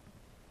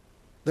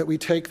that we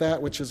take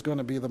that which is going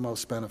to be the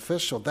most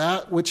beneficial,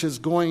 that which is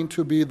going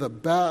to be the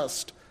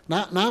best,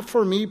 not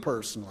for me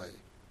personally,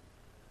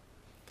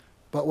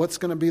 but what's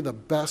going to be the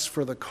best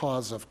for the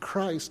cause of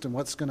Christ, and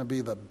what's going to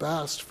be the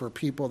best for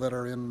people that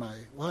are in my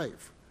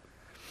life.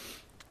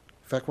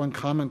 In fact, one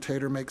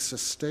commentator makes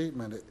this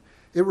statement.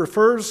 It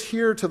refers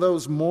here to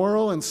those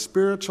moral and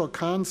spiritual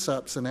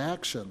concepts and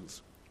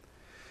actions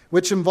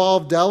which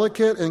involve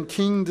delicate and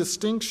keen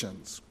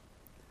distinctions,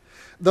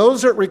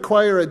 those that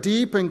require a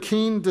deep and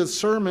keen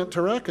discernment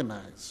to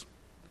recognize.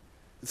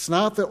 It's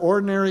not the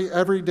ordinary,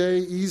 everyday,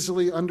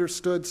 easily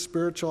understood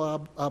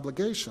spiritual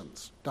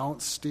obligations.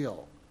 Don't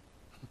steal.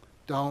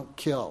 Don't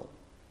kill.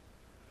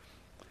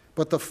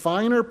 But the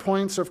finer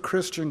points of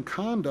Christian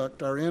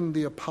conduct are in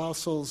the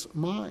apostles'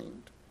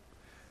 mind.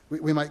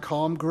 We might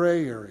call them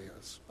gray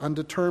areas,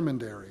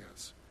 undetermined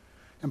areas.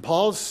 And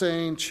Paul's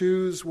saying,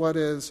 choose what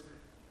is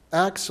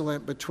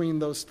excellent between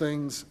those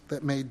things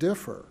that may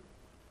differ.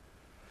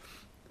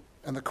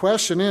 And the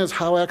question is,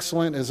 how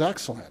excellent is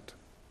excellent?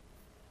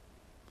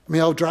 I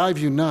mean, it'll drive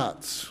you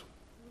nuts.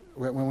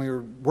 When we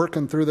were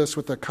working through this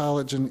with the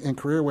college and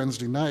career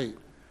Wednesday night,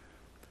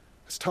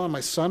 I was telling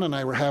my son and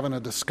I were having a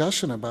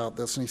discussion about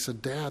this, and he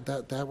said, Dad,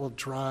 that will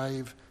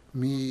drive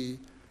me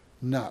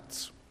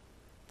nuts.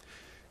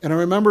 And I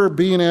remember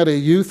being at a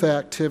youth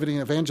activity,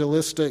 an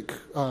evangelistic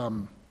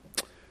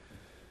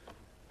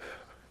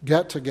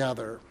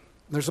get-together.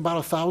 There's about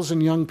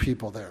 1,000 young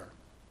people there.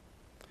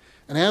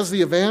 And as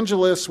the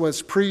evangelist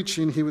was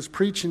preaching, he was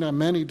preaching on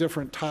many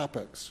different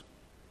topics.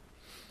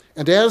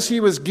 And as he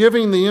was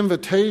giving the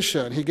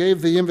invitation, he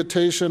gave the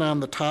invitation on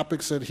the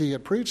topics that he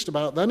had preached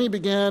about. Then he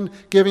began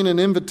giving an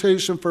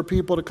invitation for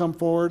people to come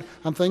forward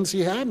on things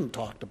he hadn't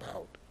talked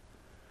about.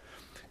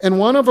 And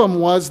one of them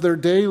was their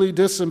daily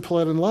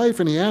discipline in life.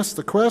 And he asked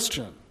the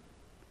question,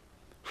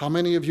 how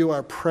many of you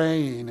are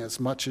praying as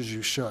much as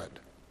you should?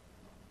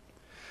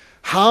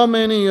 How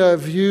many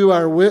of you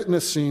are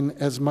witnessing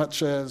as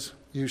much as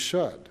you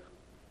should?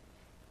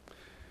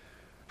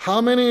 How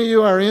many of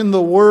you are in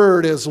the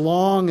Word as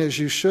long as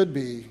you should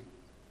be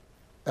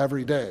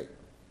every day?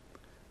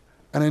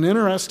 And an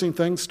interesting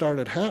thing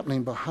started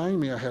happening behind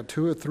me. I had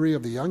 2 or 3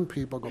 of the young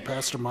people go,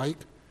 Pastor Mike,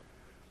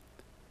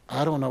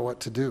 I don't know what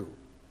to do.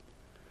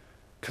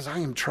 Because I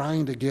am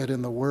trying to get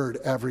in the Word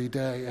every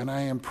day, and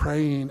I am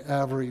praying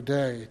every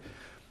day.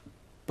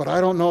 But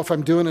I don't know if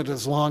I'm doing it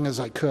as long as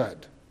I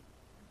could.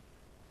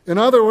 In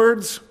other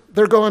words,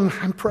 they're going,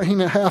 I'm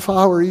praying a half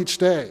hour each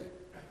day.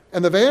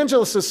 And the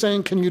evangelist is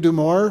saying, can you do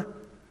more?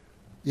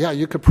 Yeah,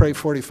 you could pray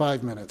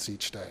 45 minutes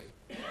each day.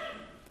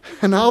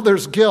 And now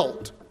there's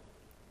guilt.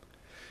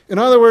 In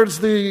other words,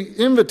 the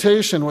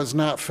invitation was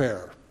not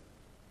fair.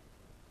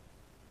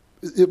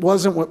 It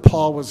wasn't what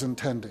Paul was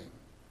intending.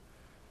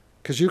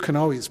 Because you can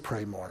always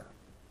pray more.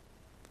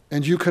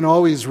 And you can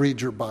always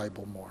read your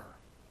Bible more.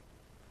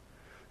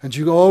 And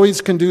you always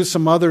can do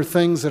some other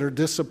things that are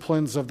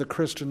disciplines of the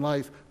Christian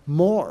life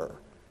more.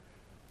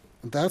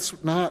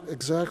 That's not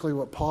exactly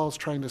what Paul's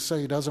trying to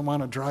say. He doesn't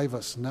want to drive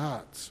us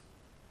nuts.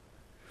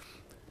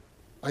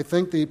 I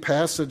think the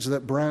passage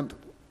that Brent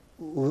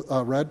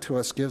read to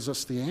us gives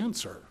us the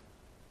answer.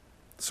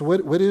 So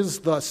what is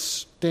the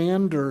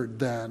standard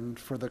then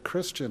for the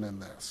Christian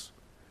in this?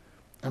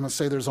 I'm going to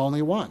say there's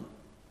only one,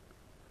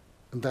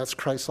 and that's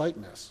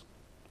Christ-likeness.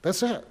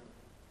 That's it.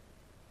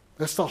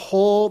 That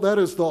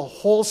is the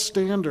whole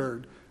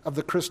standard of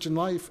the Christian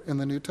life in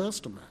the New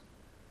Testament.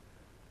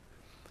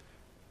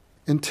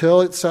 Until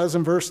it says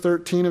in verse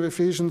 13 of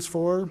Ephesians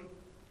 4,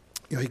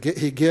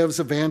 he gives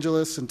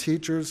evangelists and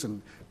teachers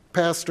and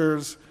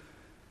pastors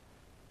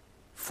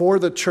for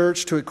the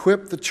church to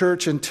equip the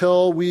church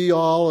until we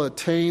all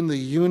attain the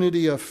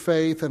unity of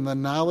faith and the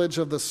knowledge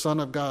of the Son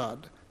of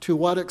God. To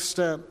what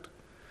extent?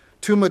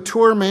 To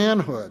mature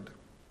manhood,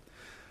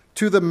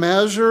 to the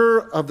measure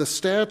of the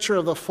stature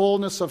of the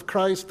fullness of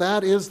Christ.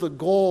 That is the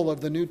goal of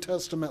the New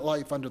Testament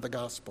life under the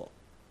gospel.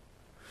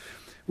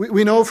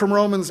 We know from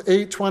Romans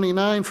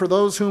 8:29, for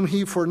those whom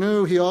he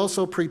foreknew, he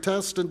also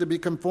predestined to be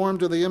conformed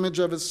to the image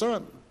of his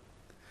Son,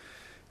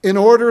 in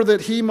order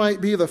that he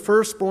might be the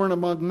firstborn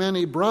among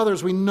many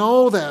brothers. We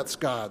know that's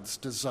God's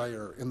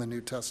desire in the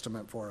New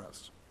Testament for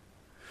us.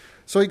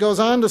 So he goes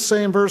on to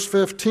say in verse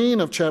 15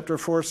 of chapter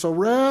 4, so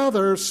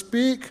rather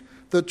speak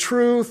the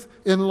truth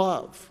in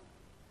love.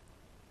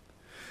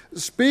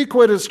 Speak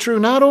what is true,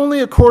 not only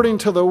according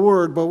to the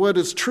word, but what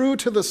is true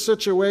to the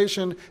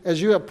situation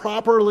as you have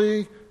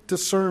properly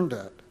discerned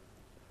it.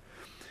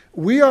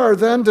 We are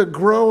then to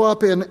grow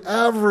up in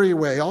every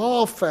way,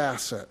 all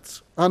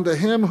facets, unto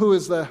him who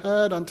is the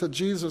head, unto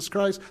Jesus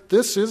Christ.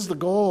 This is the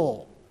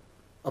goal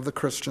of the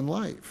Christian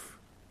life.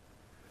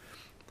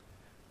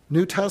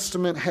 New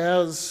Testament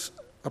has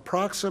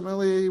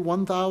approximately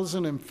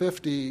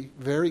 1,050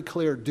 very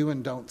clear do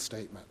and don't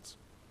statements.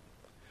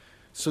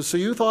 So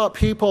you thought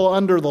people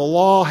under the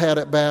law had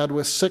it bad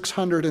with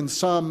 600 and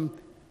some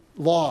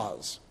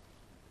laws.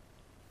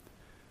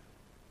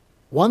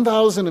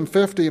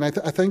 1,050, and I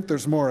think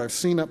there's more. I've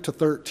seen up to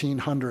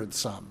 1,300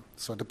 some.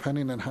 So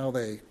depending on how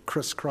they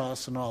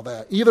crisscross and all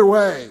that. Either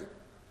way,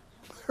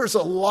 there's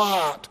a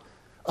lot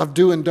of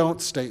do and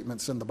don't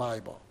statements in the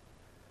Bible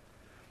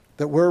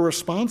that we're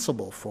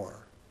responsible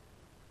for.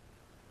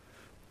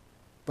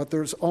 But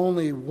there's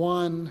only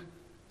one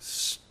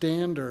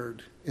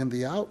standard in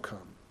the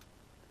outcome.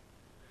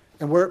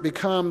 And where it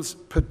becomes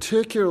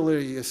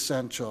particularly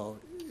essential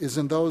is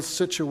in those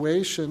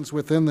situations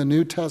within the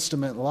New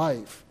Testament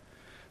life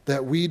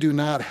that we do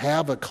not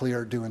have a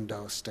clear do and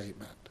don't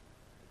statement,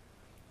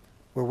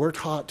 where we're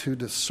taught to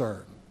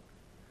discern.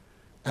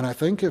 And I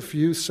think if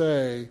you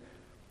say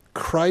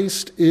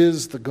Christ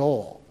is the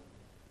goal,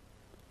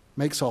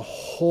 makes a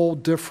whole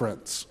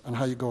difference on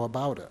how you go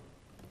about it.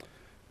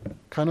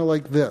 Kind of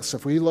like this.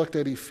 If we looked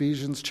at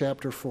Ephesians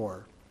chapter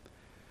 4,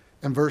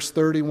 and verse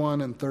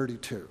 31 and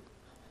 32.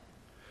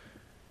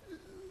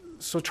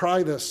 So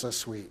try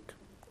this week.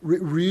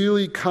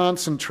 Really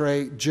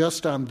concentrate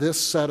just on this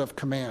set of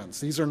commands.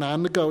 These are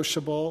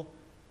non-negotiable.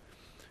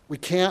 We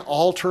can't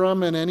alter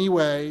them in any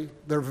way.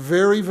 They're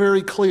very,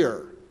 very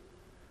clear.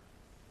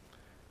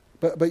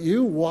 But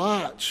you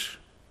watch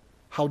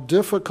how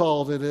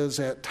difficult it is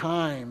at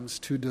times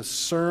to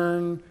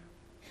discern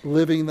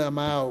living them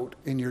out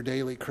in your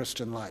daily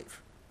Christian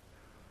life.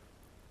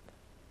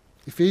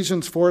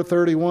 Ephesians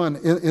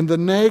 4:31, in the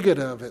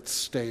negative it's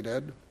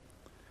stated,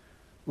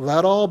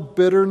 let all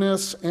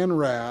bitterness and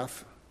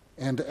wrath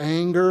and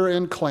anger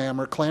and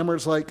clamor. Clamor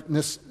is like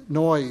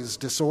noise,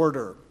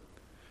 disorder.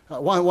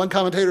 One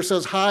commentator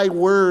says high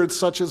words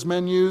such as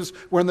men use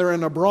when they're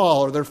in a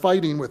brawl or they're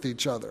fighting with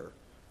each other.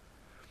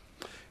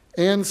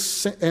 And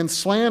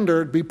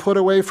slander be put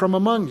away from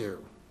among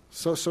you.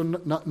 So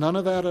none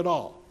of that at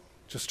all.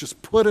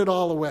 Just put it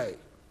all away.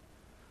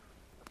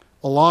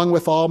 Along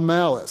with all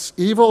malice,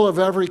 evil of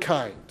every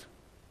kind.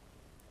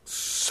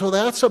 So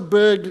that's a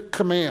big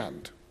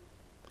command.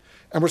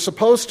 And we're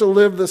supposed to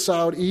live this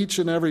out each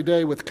and every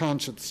day with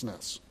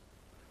consciousness.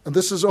 And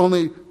this is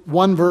only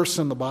one verse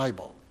in the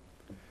Bible.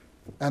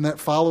 And that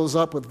follows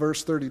up with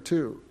verse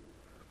 32.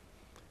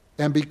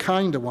 And be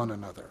kind to one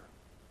another.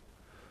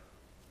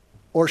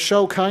 Or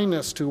show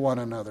kindness to one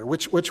another,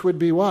 which would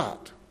be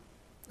what?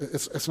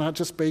 It's not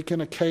just baking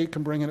a cake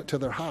and bringing it to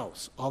their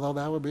house, although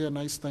that would be a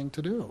nice thing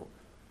to do.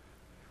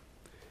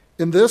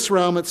 In this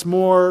realm, it's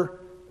more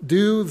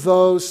do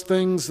those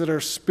things that are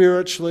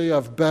spiritually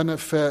of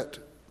benefit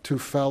to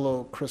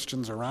fellow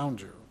Christians around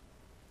you,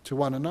 to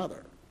one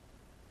another.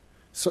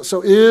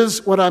 So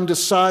is what I'm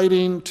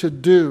deciding to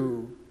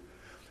do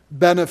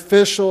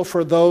beneficial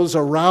for those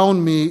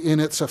around me in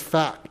its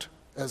effect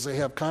as they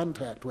have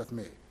contact with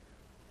me?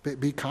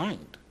 Be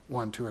kind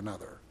one to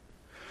another.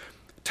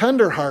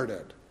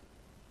 Tenderhearted.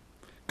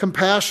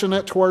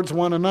 Compassionate towards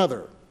one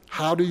another.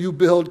 How do you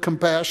build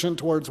compassion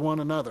towards one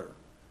another?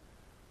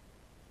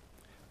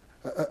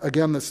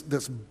 Again,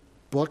 this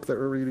book that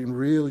we're reading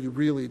really,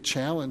 really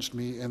challenged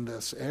me in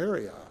this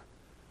area.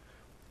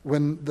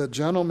 When the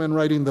gentleman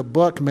writing the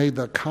book made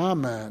the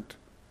comment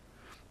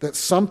that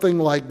something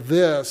like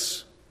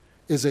this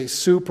is a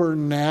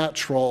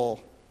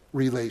supernatural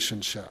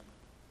relationship.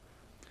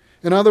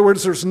 In other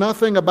words, there's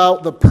nothing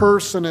about the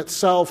person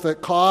itself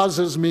that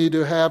causes me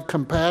to have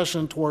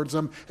compassion towards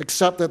them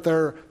except that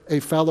they're a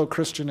fellow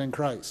Christian in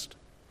Christ.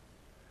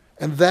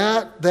 And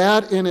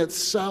that in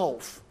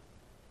itself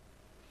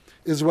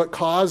is what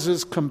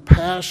causes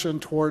compassion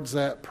towards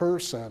that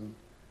person.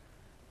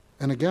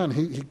 And again,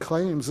 he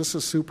claims this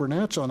is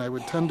supernatural, and I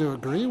would tend to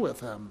agree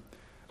with him.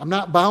 I'm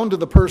not bound to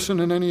the person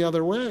in any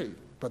other way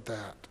but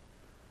that.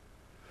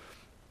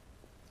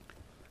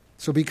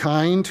 So be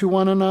kind to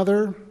one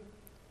another,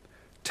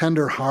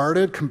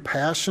 tender-hearted,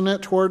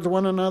 compassionate towards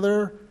one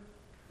another,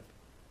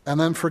 and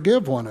then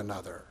forgive one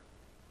another,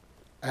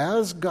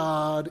 as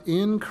God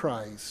in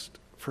Christ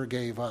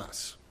forgave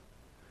us.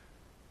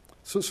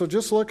 So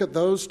just look at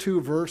those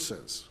two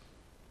verses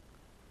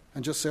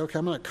and just say, okay,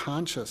 I'm going to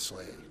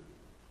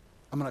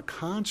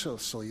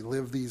consciously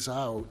live these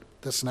out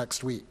this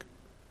next week.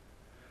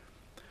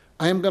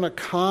 I am going to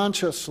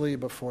consciously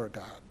before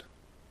God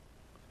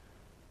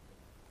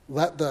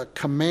let the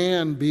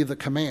command be the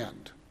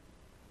command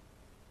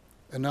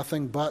and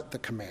nothing but the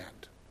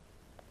command.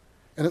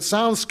 And it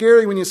sounds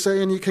scary when you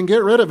say, and you can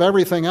get rid of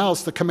everything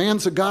else. The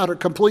commands of God are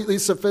completely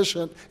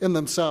sufficient in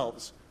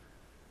themselves.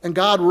 And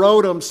God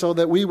wrote them so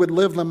that we would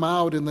live them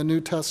out in the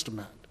New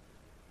Testament.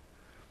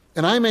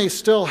 And I may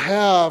still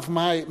have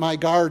my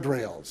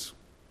guardrails,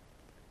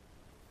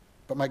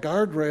 but my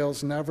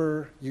guardrails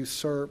never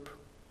usurp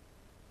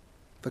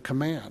the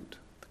command.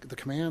 The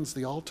command's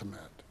the ultimate.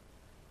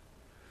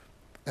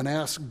 And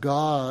ask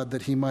God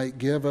that he might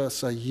give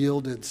us a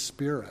yielded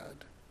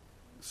spirit,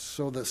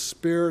 so the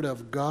Spirit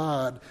of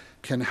God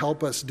can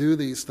help us do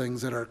these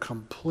things that are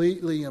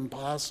completely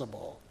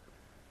impossible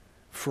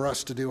for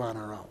us to do on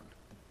our own,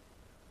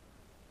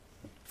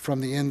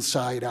 from the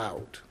inside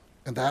out.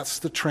 And that's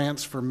the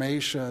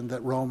transformation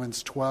that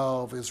Romans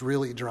 12 is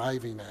really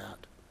driving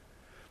at.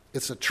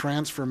 It's a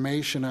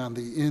transformation on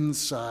the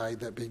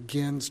inside that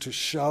begins to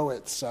show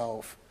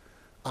itself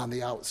on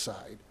the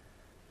outside.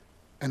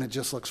 And it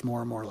just looks more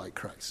and more like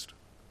Christ.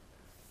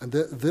 And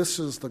this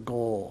is the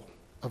goal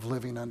of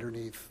living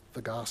underneath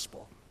the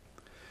gospel.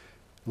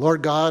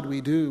 Lord God,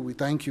 we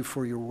thank you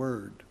for your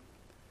word.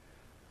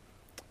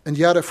 And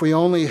yet if we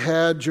only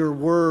had your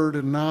word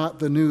and not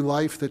the new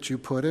life that you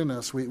put in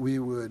us, we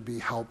would be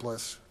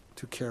helpless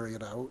to carry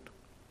it out.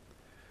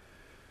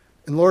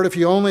 And Lord, if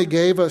you only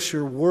gave us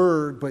your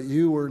word, but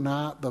you were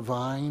not the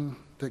vine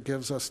that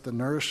gives us the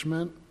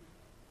nourishment,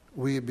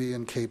 we'd be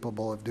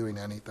incapable of doing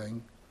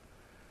anything.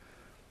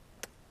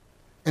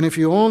 And if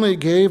you only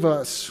gave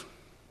us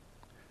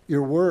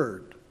your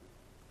word,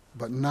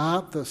 but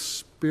not the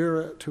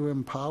Spirit to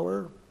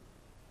empower,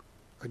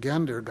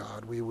 again, dear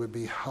God, we would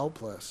be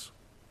helpless.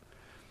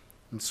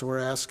 And so we're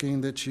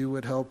asking that you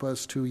would help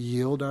us to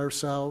yield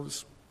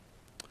ourselves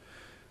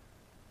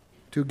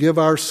to give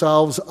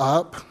ourselves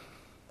up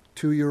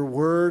to your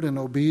word and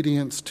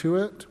obedience to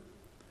it,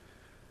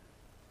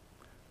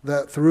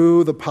 that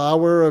through the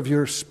power of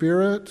your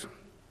Spirit,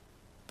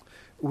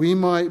 we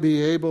might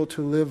be able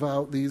to live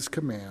out these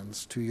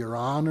commands to your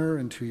honor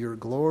and to your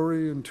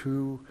glory and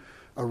to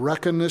a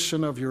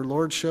recognition of your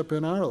lordship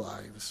in our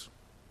lives.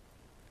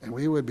 And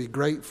we would be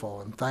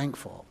grateful and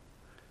thankful.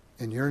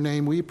 In your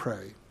name we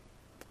pray.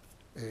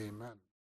 Amen.